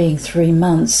being 3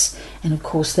 months, and of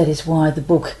course that is why the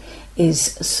book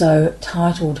is so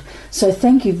titled. So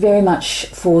thank you very much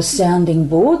for Sounding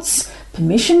Board's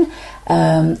permission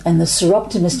and the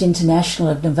Seroptimist International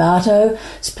of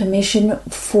Novato's permission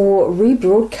for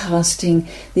rebroadcasting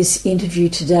this interview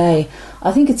today.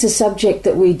 I think it's a subject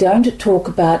that we don't talk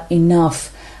about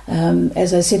enough.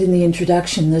 As I said in the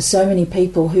introduction, there's so many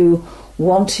people who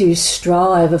want to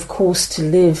strive, of course, to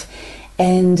live,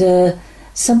 and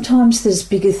sometimes there's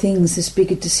bigger things, there's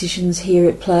bigger decisions here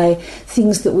at play,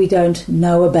 things that we don't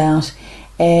know about,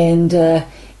 and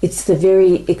it's the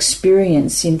very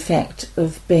experience, in fact,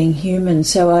 of being human.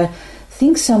 So I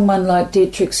think someone like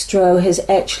Dietrich Stroeh has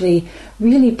actually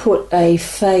really put a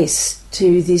face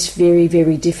to this very,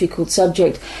 very difficult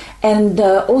subject. And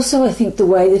also I think the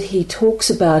way that he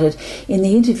talks about it in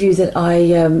the interview that I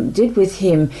did with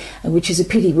him, which is a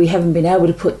pity we haven't been able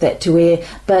to put that to air,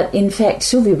 but in fact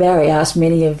Sylvia Barry asked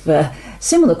many of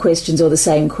similar questions, or the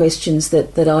same questions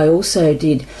that I also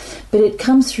did. But it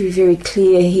comes through very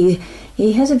clear.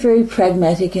 He has a very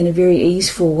pragmatic and a very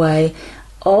easeful way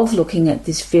of looking at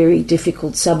this very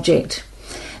difficult subject.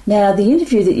 Now, the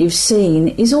interview that you've seen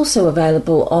is also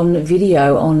available on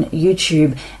video on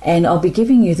YouTube, and I'll be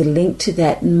giving you the link to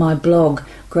that in my blog,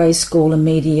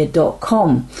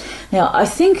 grayscalermedia.com. Now, I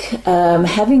think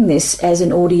having this as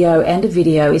an audio and a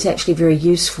video is actually very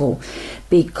useful,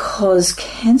 because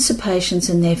cancer patients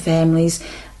and their families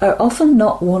are often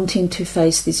not wanting to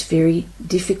face this very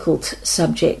difficult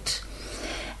subject.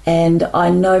 And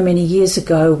I know many years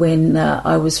ago when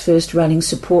I was first running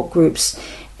support groups,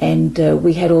 and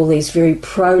we had all these very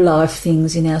pro-life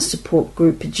things in our support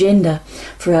group agenda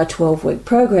for our 12-week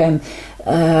program,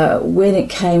 when it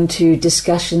came to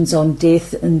discussions on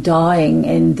death and dying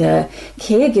and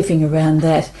caregiving around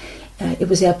that, it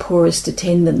was our poorest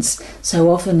attendance.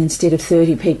 So often, instead of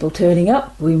 30 people turning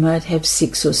up, we might have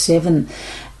 6 or 7.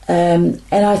 And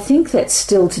I think that's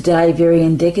still today very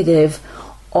indicative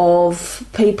of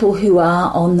people who are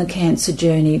on the cancer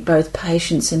journey, both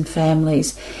patients and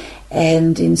families.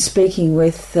 And in speaking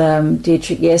with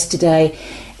Dietrich yesterday,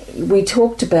 we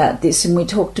talked about this, and we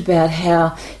talked about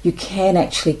how you can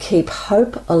actually keep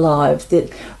hope alive,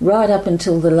 that right up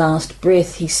until the last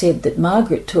breath, he said, that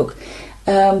Margaret took,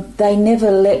 they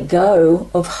never let go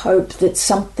of hope that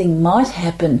something might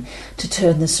happen to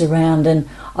turn this around. And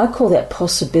I call that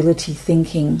possibility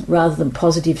thinking rather than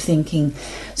positive thinking.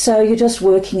 So you're just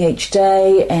working each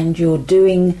day and you're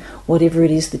doing whatever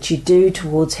it is that you do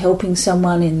towards helping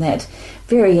someone in that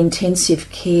very intensive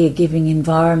caregiving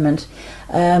environment.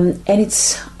 And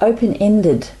it's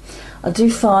open-ended. I do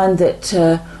find that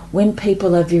when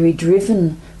people are very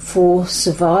driven for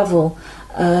survival,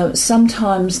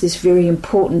 sometimes this very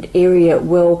important area,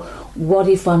 well, what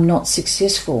if I'm not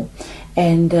successful?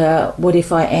 And what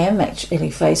if I am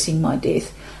actually facing my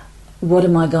death? What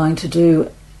am I going to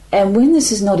do? And when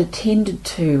this is not attended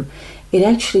to, it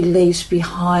actually leaves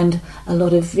behind a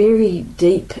lot of very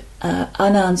deep,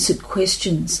 unanswered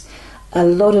questions, a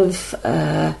lot of,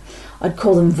 I'd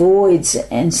call them voids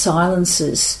and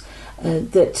silences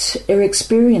that are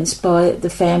experienced by the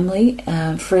family,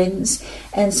 friends,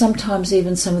 and sometimes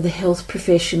even some of the health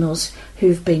professionals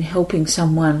who've been helping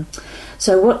someone.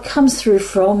 So what comes through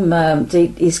from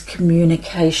Deet is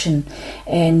communication,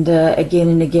 and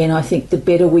again, I think the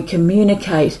better we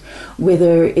communicate,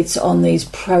 whether it's on these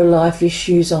pro-life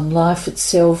issues, on life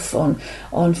itself,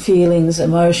 on feelings,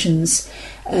 emotions,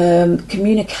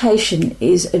 communication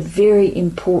is a very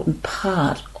important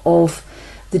part of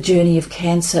the journey of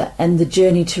cancer and the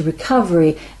journey to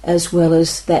recovery, as well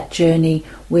as that journey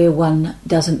where one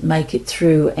doesn't make it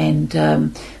through and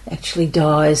actually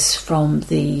dies from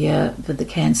the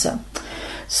cancer.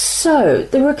 So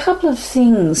there were a couple of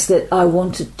things that I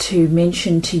wanted to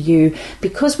mention to you.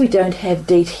 Because we don't have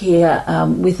Deet here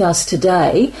with us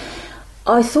today,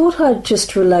 I thought I'd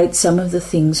just relate some of the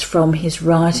things from his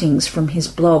writings, from his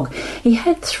blog. He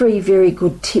had 3 very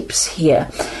good tips here.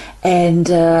 And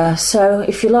so,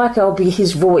 if you like, I'll be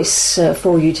his voice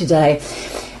for you today.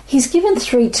 He's given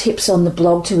 3 tips on the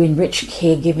blog to enrich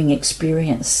caregiving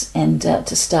experience and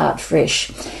to start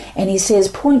fresh. And he says,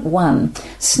 point 1,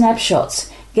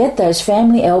 snapshots. Get those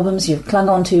family albums you've clung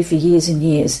onto for years and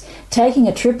years. Taking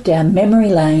a trip down memory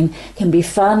lane can be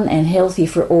fun and healthy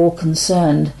for all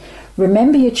concerned.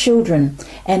 Remember your children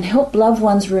and help loved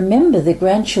ones remember their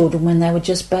grandchildren when they were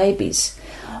just babies.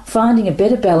 Finding a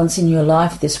better balance in your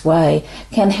life this way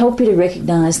can help you to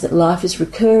recognise that life is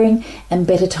recurring and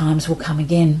better times will come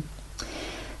again.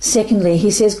 Secondly,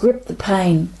 he says, grip the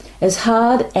pain. As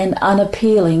hard and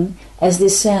unappealing as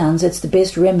this sounds, it's the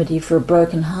best remedy for a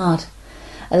broken heart.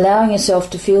 Allowing yourself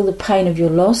to feel the pain of your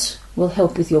loss will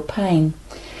help with your pain.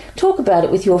 Talk about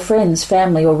it with your friends,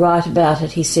 family, or write about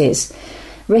it, he says.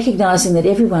 Recognising that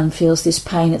everyone feels this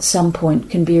pain at some point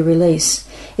can be a release.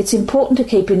 It's important to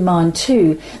keep in mind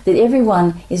too that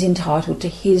everyone is entitled to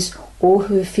his or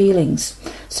her feelings,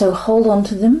 so hold on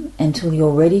to them until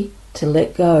you're ready to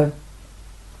let go.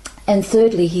 And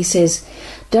thirdly, he says,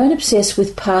 don't obsess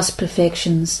with past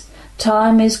perfections.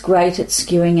 Time is great at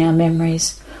skewing our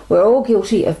memories. We're all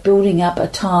guilty of building up a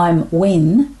time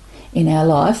when in our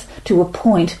life to a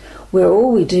point where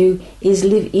all we do is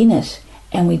live in it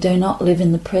and we do not live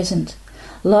in the present.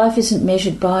 Life isn't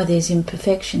measured by these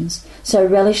imperfections, so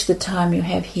relish the time you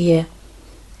have here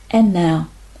and now.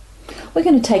 We're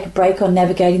going to take a break on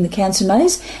Navigating the Cancer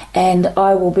Maze, and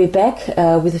I will be back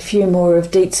with a few more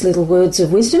of Deet's little words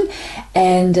of wisdom,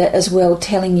 and as well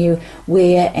telling you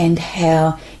where and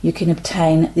how you can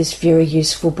obtain this very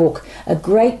useful book. A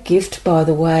great gift, by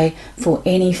the way, for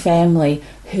any family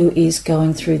who is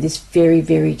going through this very,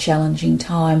 very challenging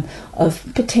time of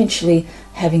potentially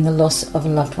having the loss of a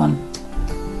loved one.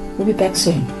 We'll be back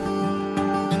soon.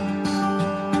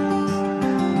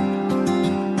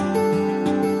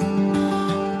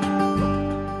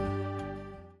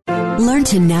 Learn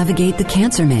to navigate the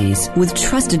cancer maze with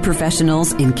trusted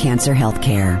professionals in cancer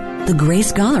healthcare. The Grace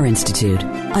Scholar Institute,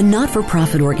 a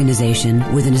not-for-profit organization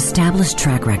with an established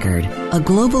track record, a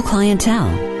global clientele,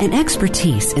 and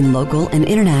expertise in local and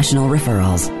international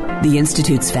referrals. The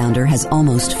Institute's founder has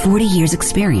almost 40 years'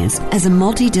 experience as a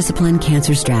multidisciplined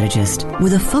cancer strategist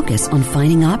with a focus on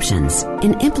finding options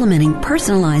and implementing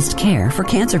personalized care for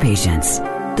cancer patients.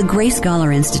 The Grace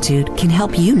Scholar Institute can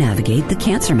help you navigate the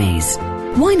cancer maze.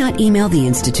 Why not email the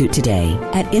Institute today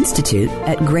at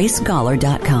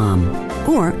institute@gracescholar.com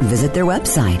or visit their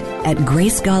website at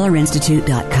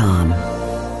gracesscholarinstitute.com.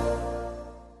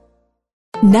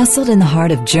 Nestled in the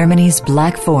heart of Germany's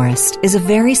Black Forest is a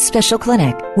very special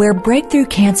clinic where breakthrough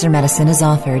cancer medicine is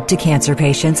offered to cancer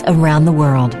patients around the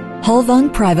world.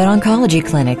 Holvung Private Oncology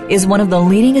Clinic is one of the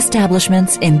leading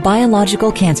establishments in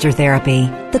biological cancer therapy.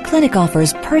 The clinic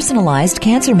offers personalized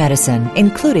cancer medicine,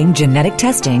 including genetic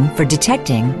testing for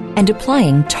detecting and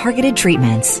applying targeted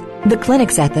treatments. The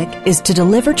clinic's ethic is to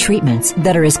deliver treatments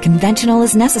that are as conventional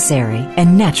as necessary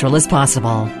and natural as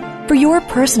possible. For your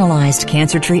personalized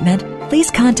cancer treatment,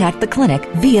 please contact the clinic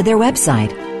via their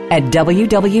website at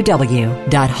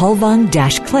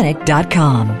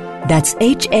www.holvung-clinic.com. That's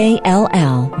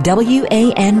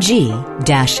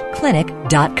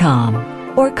HALLWANG-clinic.com.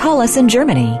 Or call us in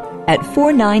Germany at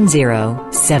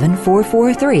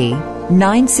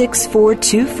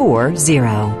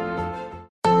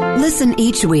 490-7443-96440. Listen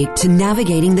each week to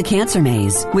Navigating the Cancer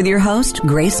Maze with your host,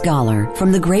 Grace Goller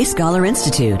from the Grace Goller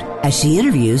Institute, as she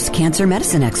interviews cancer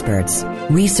medicine experts,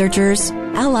 researchers,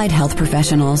 allied health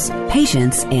professionals,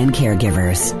 patients, and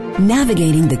caregivers.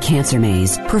 Navigating the Cancer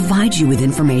Maze provides you with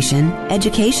information,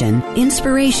 education,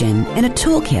 inspiration, and a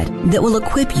toolkit that will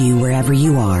equip you wherever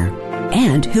you are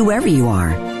and whoever you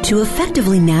are to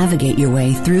effectively navigate your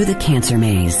way through the cancer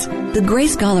maze. The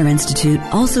Grace Goller Institute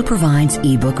also provides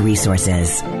ebook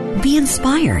resources. Be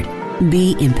inspired.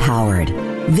 Be empowered.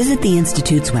 Visit the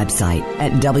Institute's website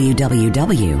at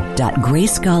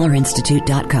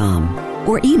www.gracegolerinstitute.com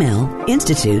or email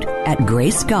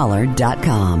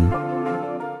institute@gracescholar.com.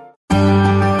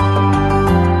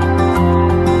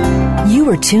 You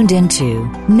are tuned into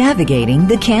Navigating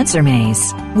the Cancer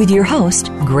Maze with your host,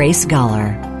 Grace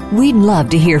Goller. We'd love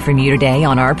to hear from you today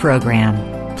on our program.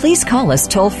 Please call us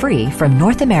toll-free from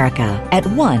North America at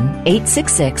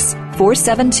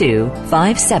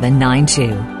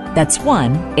 1-866-472-5792. That's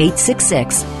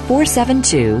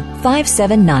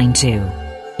 1-866-472-5792.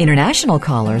 International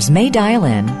callers may dial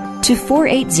in to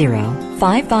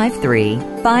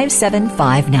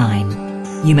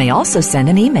 480-553-5759. You may also send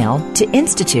an email to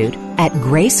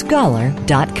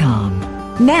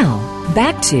institute@gracegollar.com. Now,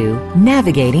 back to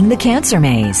Navigating the Cancer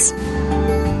Maze.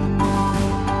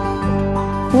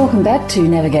 Welcome back to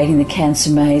Navigating the Cancer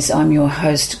Maze. I'm your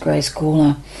host, Grace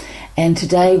Goller, and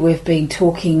today we've been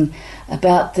talking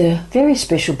about the very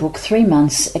special book, 3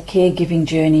 Months, A Caregiving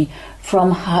Journey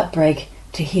from Heartbreak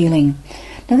to Healing.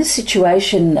 Now, this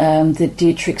situation that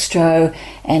Dietrich Stroeh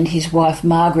and his wife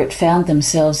Margaret found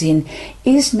themselves in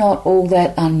is not all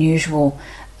that unusual.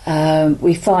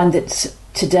 We find that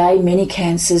today many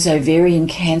cancers, ovarian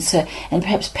cancer and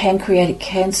perhaps pancreatic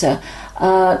cancer,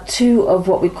 are two of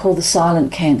what we call the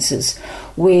silent cancers,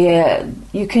 where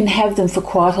you can have them for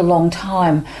quite a long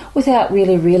time without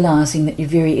really realising that you're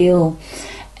very ill.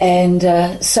 And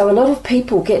so a lot of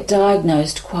people get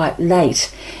diagnosed quite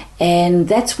late. And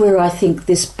that's where I think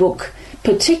this book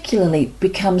particularly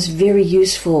becomes very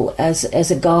useful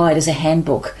as a guide, as a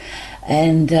handbook.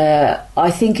 And I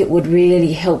think it would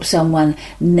really help someone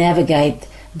navigate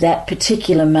that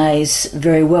particular maze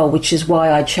very well, which is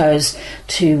why I chose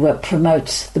to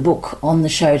promote the book on the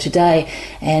show today.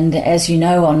 And as you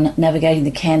know, on Navigating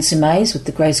the Cancer Maze with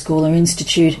the Grace Goller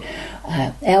Institute,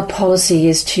 our policy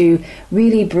is to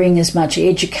really bring as much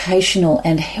educational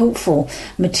and helpful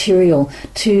material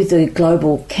to the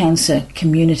global cancer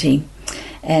community.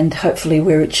 And hopefully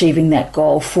we're achieving that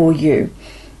goal for you.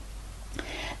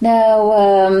 Now,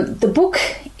 the book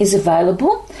is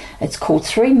available. It's called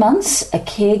 3 Months, A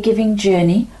Caregiving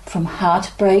Journey from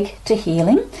Heartbreak to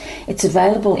Healing. It's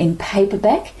available in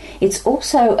paperback. It's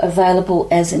also available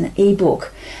as an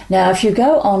ebook. Now, if you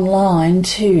go online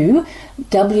to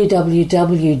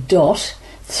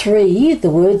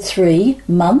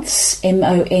www.3months,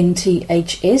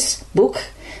 M-O-N-T-H-S, book,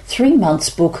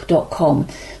 3monthsbook.com.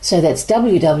 So that's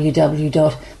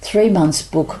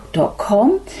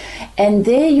www.3monthsbook.com, and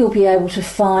there you'll be able to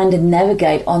find and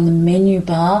navigate on the menu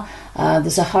bar.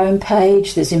 There's a home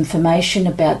page, there's information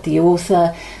about the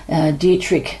author,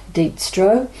 Dietrich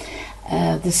Stroeh.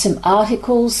 There's some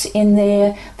articles in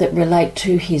there that relate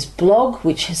to his blog,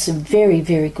 which has some very,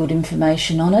 very good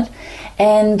information on it.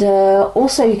 And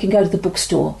also you can go to the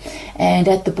bookstore, and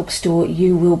at the bookstore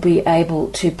you will be able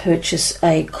to purchase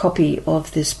a copy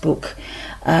of this book.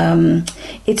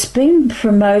 It's been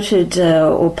promoted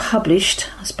or published,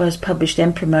 I suppose published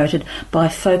and promoted by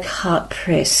Folk Heart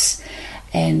Press,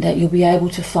 and you'll be able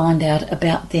to find out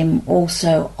about them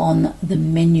also on the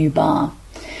menu bar.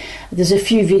 There's a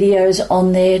few videos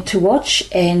on there to watch,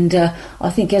 and I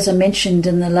think, as I mentioned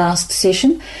in the last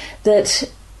session, that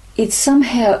it's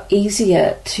somehow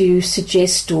easier to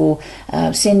suggest or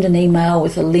send an email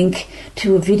with a link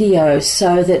to a video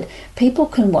so that people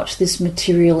can watch this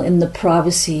material in the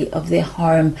privacy of their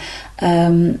home.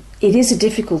 It is a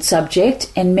difficult subject,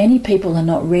 and many people are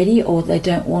not ready or they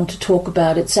don't want to talk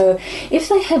about it. So if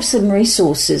they have some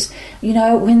resources, you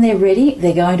know, when they're ready,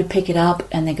 they're going to pick it up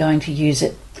and they're going to use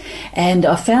it. And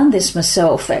I found this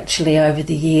myself actually over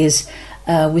the years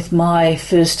with my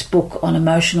first book on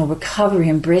emotional recovery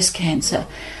and breast cancer,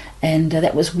 and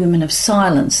that was Women of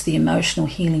Silence, the emotional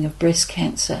healing of breast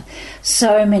cancer.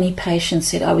 So many patients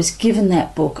said, I was given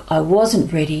that book, I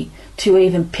wasn't ready to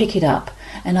even pick it up,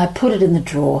 and I put it in the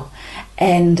drawer.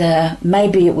 And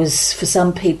maybe it was, for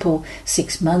some people,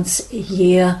 6 months, a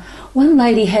year. One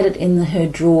lady had it in her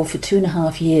drawer for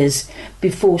 2.5 years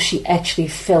before she actually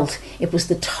felt it was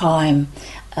the time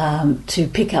to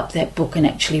pick up that book and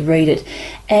actually read it.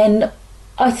 And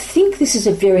I think this is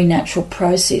a very natural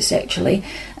process, actually.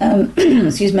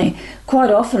 Excuse me. Quite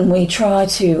often we try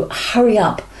to hurry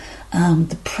up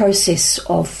the process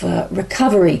of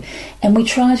recovery, and we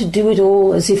try to do it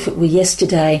all as if it were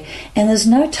yesterday, and there's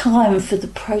no time for the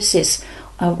process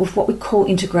of what we call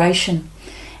integration.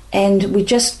 And we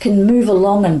just can move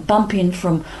along and bump in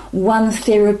from one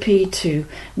therapy to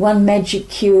one magic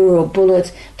cure or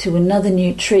bullet to another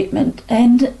new treatment.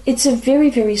 And it's a very,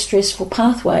 very stressful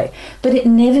pathway, but it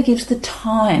never gives the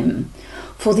time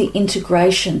for the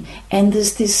integration. And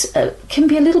there's this, can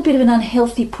be a little bit of an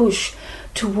unhealthy push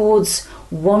towards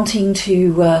wanting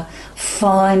to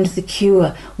find the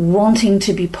cure, wanting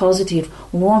to be positive,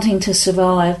 wanting to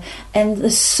survive, and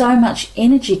there's so much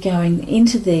energy going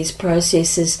into these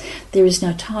processes, there is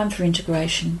no time for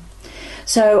integration.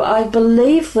 So I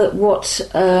believe that what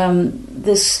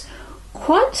this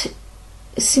quite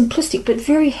simplistic but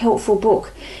very helpful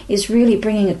book is really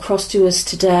bringing across to us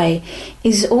today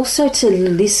is also to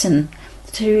listen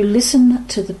to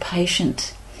the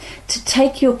patient, to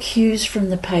take your cues from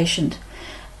the patient,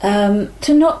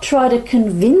 to not try to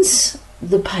convince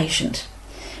the patient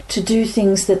to do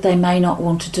things that they may not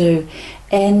want to do.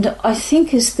 And I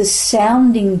think as the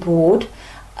sounding board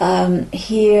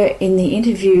here in the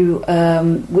interview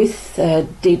with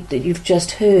Deep that you've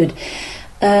just heard,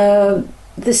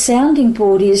 the sounding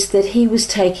board is that he was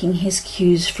taking his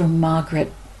cues from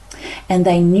Margaret, and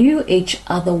they knew each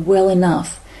other well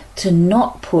enough to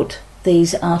not put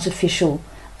these artificial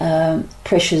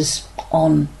pressures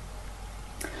on.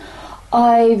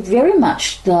 I very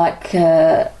much like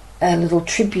a little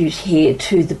tribute here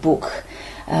to the book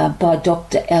by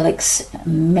Dr. Alex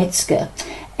Metzger,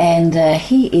 and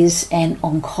he is an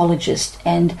oncologist,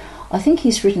 and I think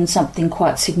he's written something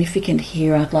quite significant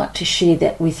here. I'd like to share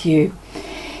that with you.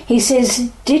 He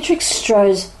says, Dietrich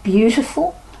Stroeh's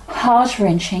beautiful,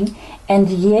 heart-wrenching, and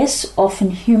yes,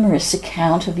 often humorous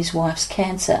account of his wife's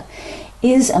cancer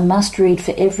is a must-read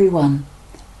for everyone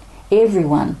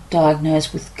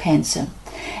diagnosed with cancer,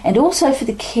 and also for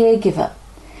the caregiver,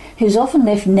 who's often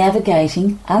left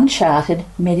navigating uncharted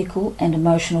medical and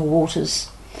emotional waters.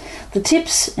 The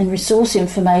tips and resource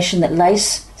information that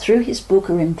lace through his book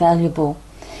are invaluable.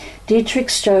 Dietrich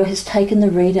Stroeh has taken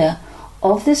the reader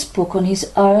of this book on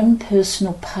his own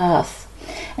personal path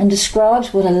and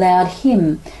describes what allowed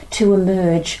him to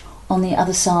emerge on the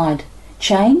other side,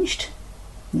 changed,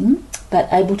 but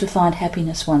able to find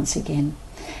happiness once again.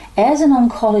 As an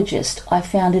oncologist, I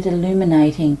found it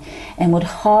illuminating and would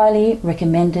highly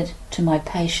recommend it to my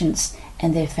patients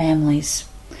and their families.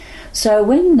 So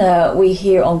when we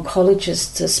hear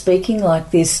oncologists speaking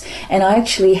like this, and I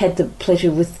actually had the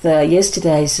pleasure with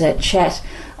yesterday's chat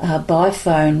by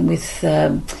phone with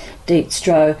Dietrich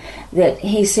Stroeh, that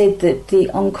he said that the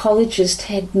oncologist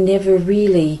had never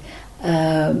really,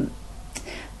 I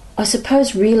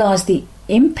suppose, realised the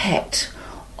impact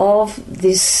of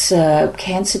this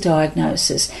cancer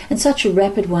diagnosis, and such a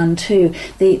rapid one too,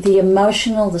 the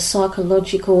emotional, the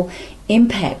psychological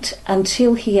impact,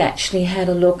 until he actually had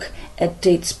a look at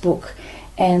Dietrich's book.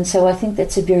 And so I think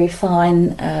that's a very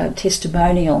fine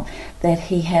testimonial that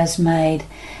he has made.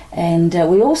 And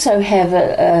we also have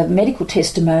a medical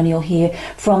testimonial here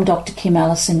from Dr. Kim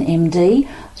Allison, MD.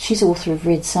 She's author of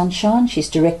Red Sunshine. She's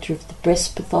director of the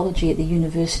breast pathology at the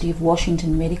University of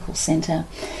Washington Medical Center.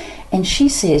 And she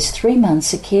says 3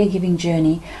 months, a caregiving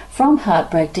journey from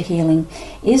heartbreak to healing,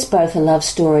 is both a love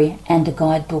story and a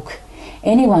guidebook.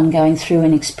 Anyone going through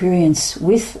an experience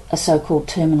with a so-called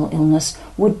terminal illness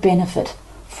would benefit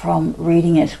from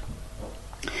reading it.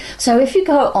 So if you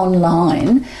go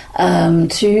online to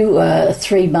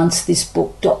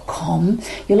 3monthsthisbook.com,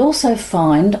 you'll also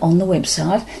find on the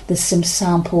website there's some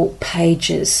sample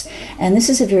pages. And this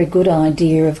is a very good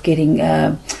idea of getting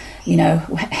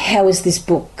how is this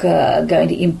book going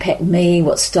to impact me?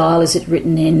 What style is it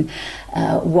written in?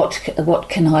 What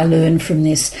can I learn from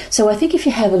this? So I think if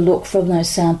you have a look from those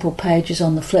sample pages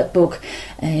on the flipbook,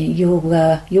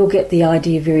 you'll get the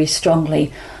idea very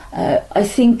strongly. I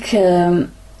think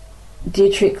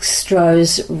Dietrich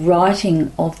Stroeh's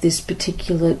writing of this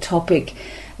particular topic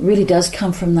really does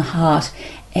come from the heart,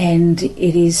 and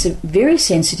it is very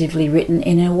sensitively written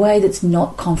in a way that's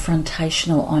not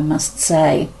confrontational, I must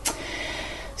say.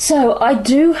 So I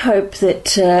do hope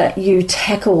that you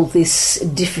tackle this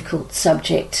difficult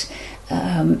subject.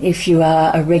 If you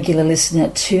are a regular listener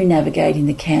to Navigating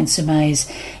the Cancer Maze,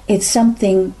 it's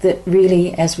something that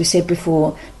really, as we said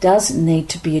before, does need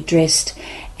to be addressed,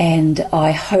 and I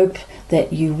hope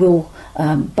that you will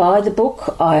buy the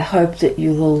book. I hope that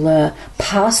you will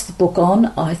pass the book on.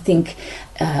 I think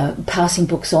passing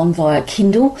books on via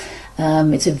Kindle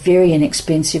It's a very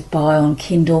inexpensive buy on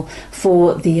Kindle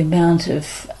for the amount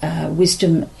of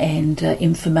wisdom and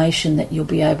information that you'll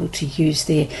be able to use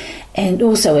there. And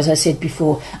also, as I said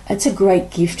before, it's a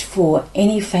great gift for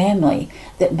any family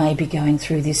that may be going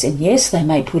through this. And yes, they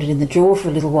may put it in the drawer for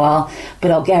a little while,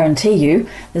 but I'll guarantee you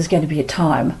there's going to be a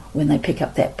time when they pick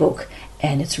up that book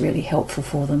and it's really helpful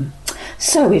for them.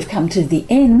 So we've come to the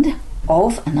end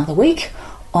of another week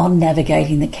on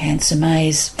Navigating the Cancer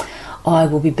Maze. I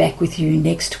will be back with you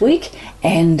next week,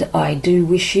 and I do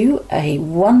wish you a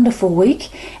wonderful week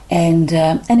and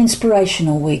an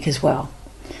inspirational week as well.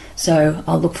 So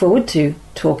I'll look forward to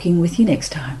talking with you next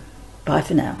time. Bye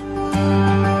for now.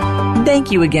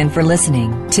 Thank you again for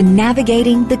listening to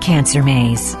Navigating the Cancer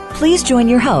Maze. Please join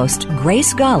your host,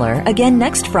 Grace Goller, again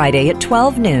next Friday at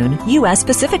 12 noon U.S.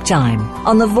 Pacific Time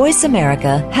on the Voice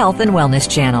America Health and Wellness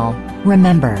Channel.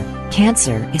 Remember,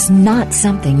 cancer is not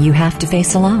something you have to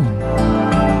face alone.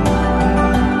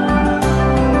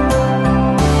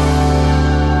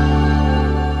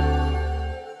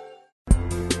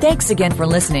 Thanks again for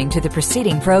listening to the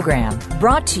preceding program,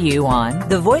 brought to you on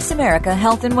the Voice America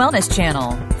Health and Wellness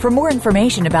Channel. For more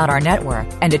information about our network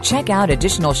and to check out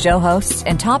additional show hosts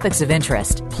and topics of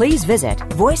interest, please visit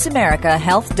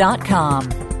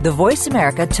voiceamericahealth.com. The Voice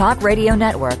America Talk Radio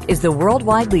Network is the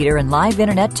worldwide leader in live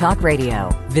Internet talk radio.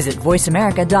 Visit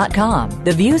voiceamerica.com.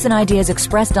 The views and ideas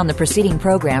expressed on the preceding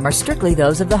program are strictly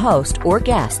those of the host or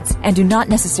guests and do not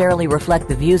necessarily reflect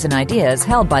the views and ideas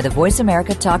held by the Voice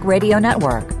America Talk Radio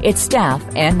Network, its staff,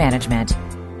 and management.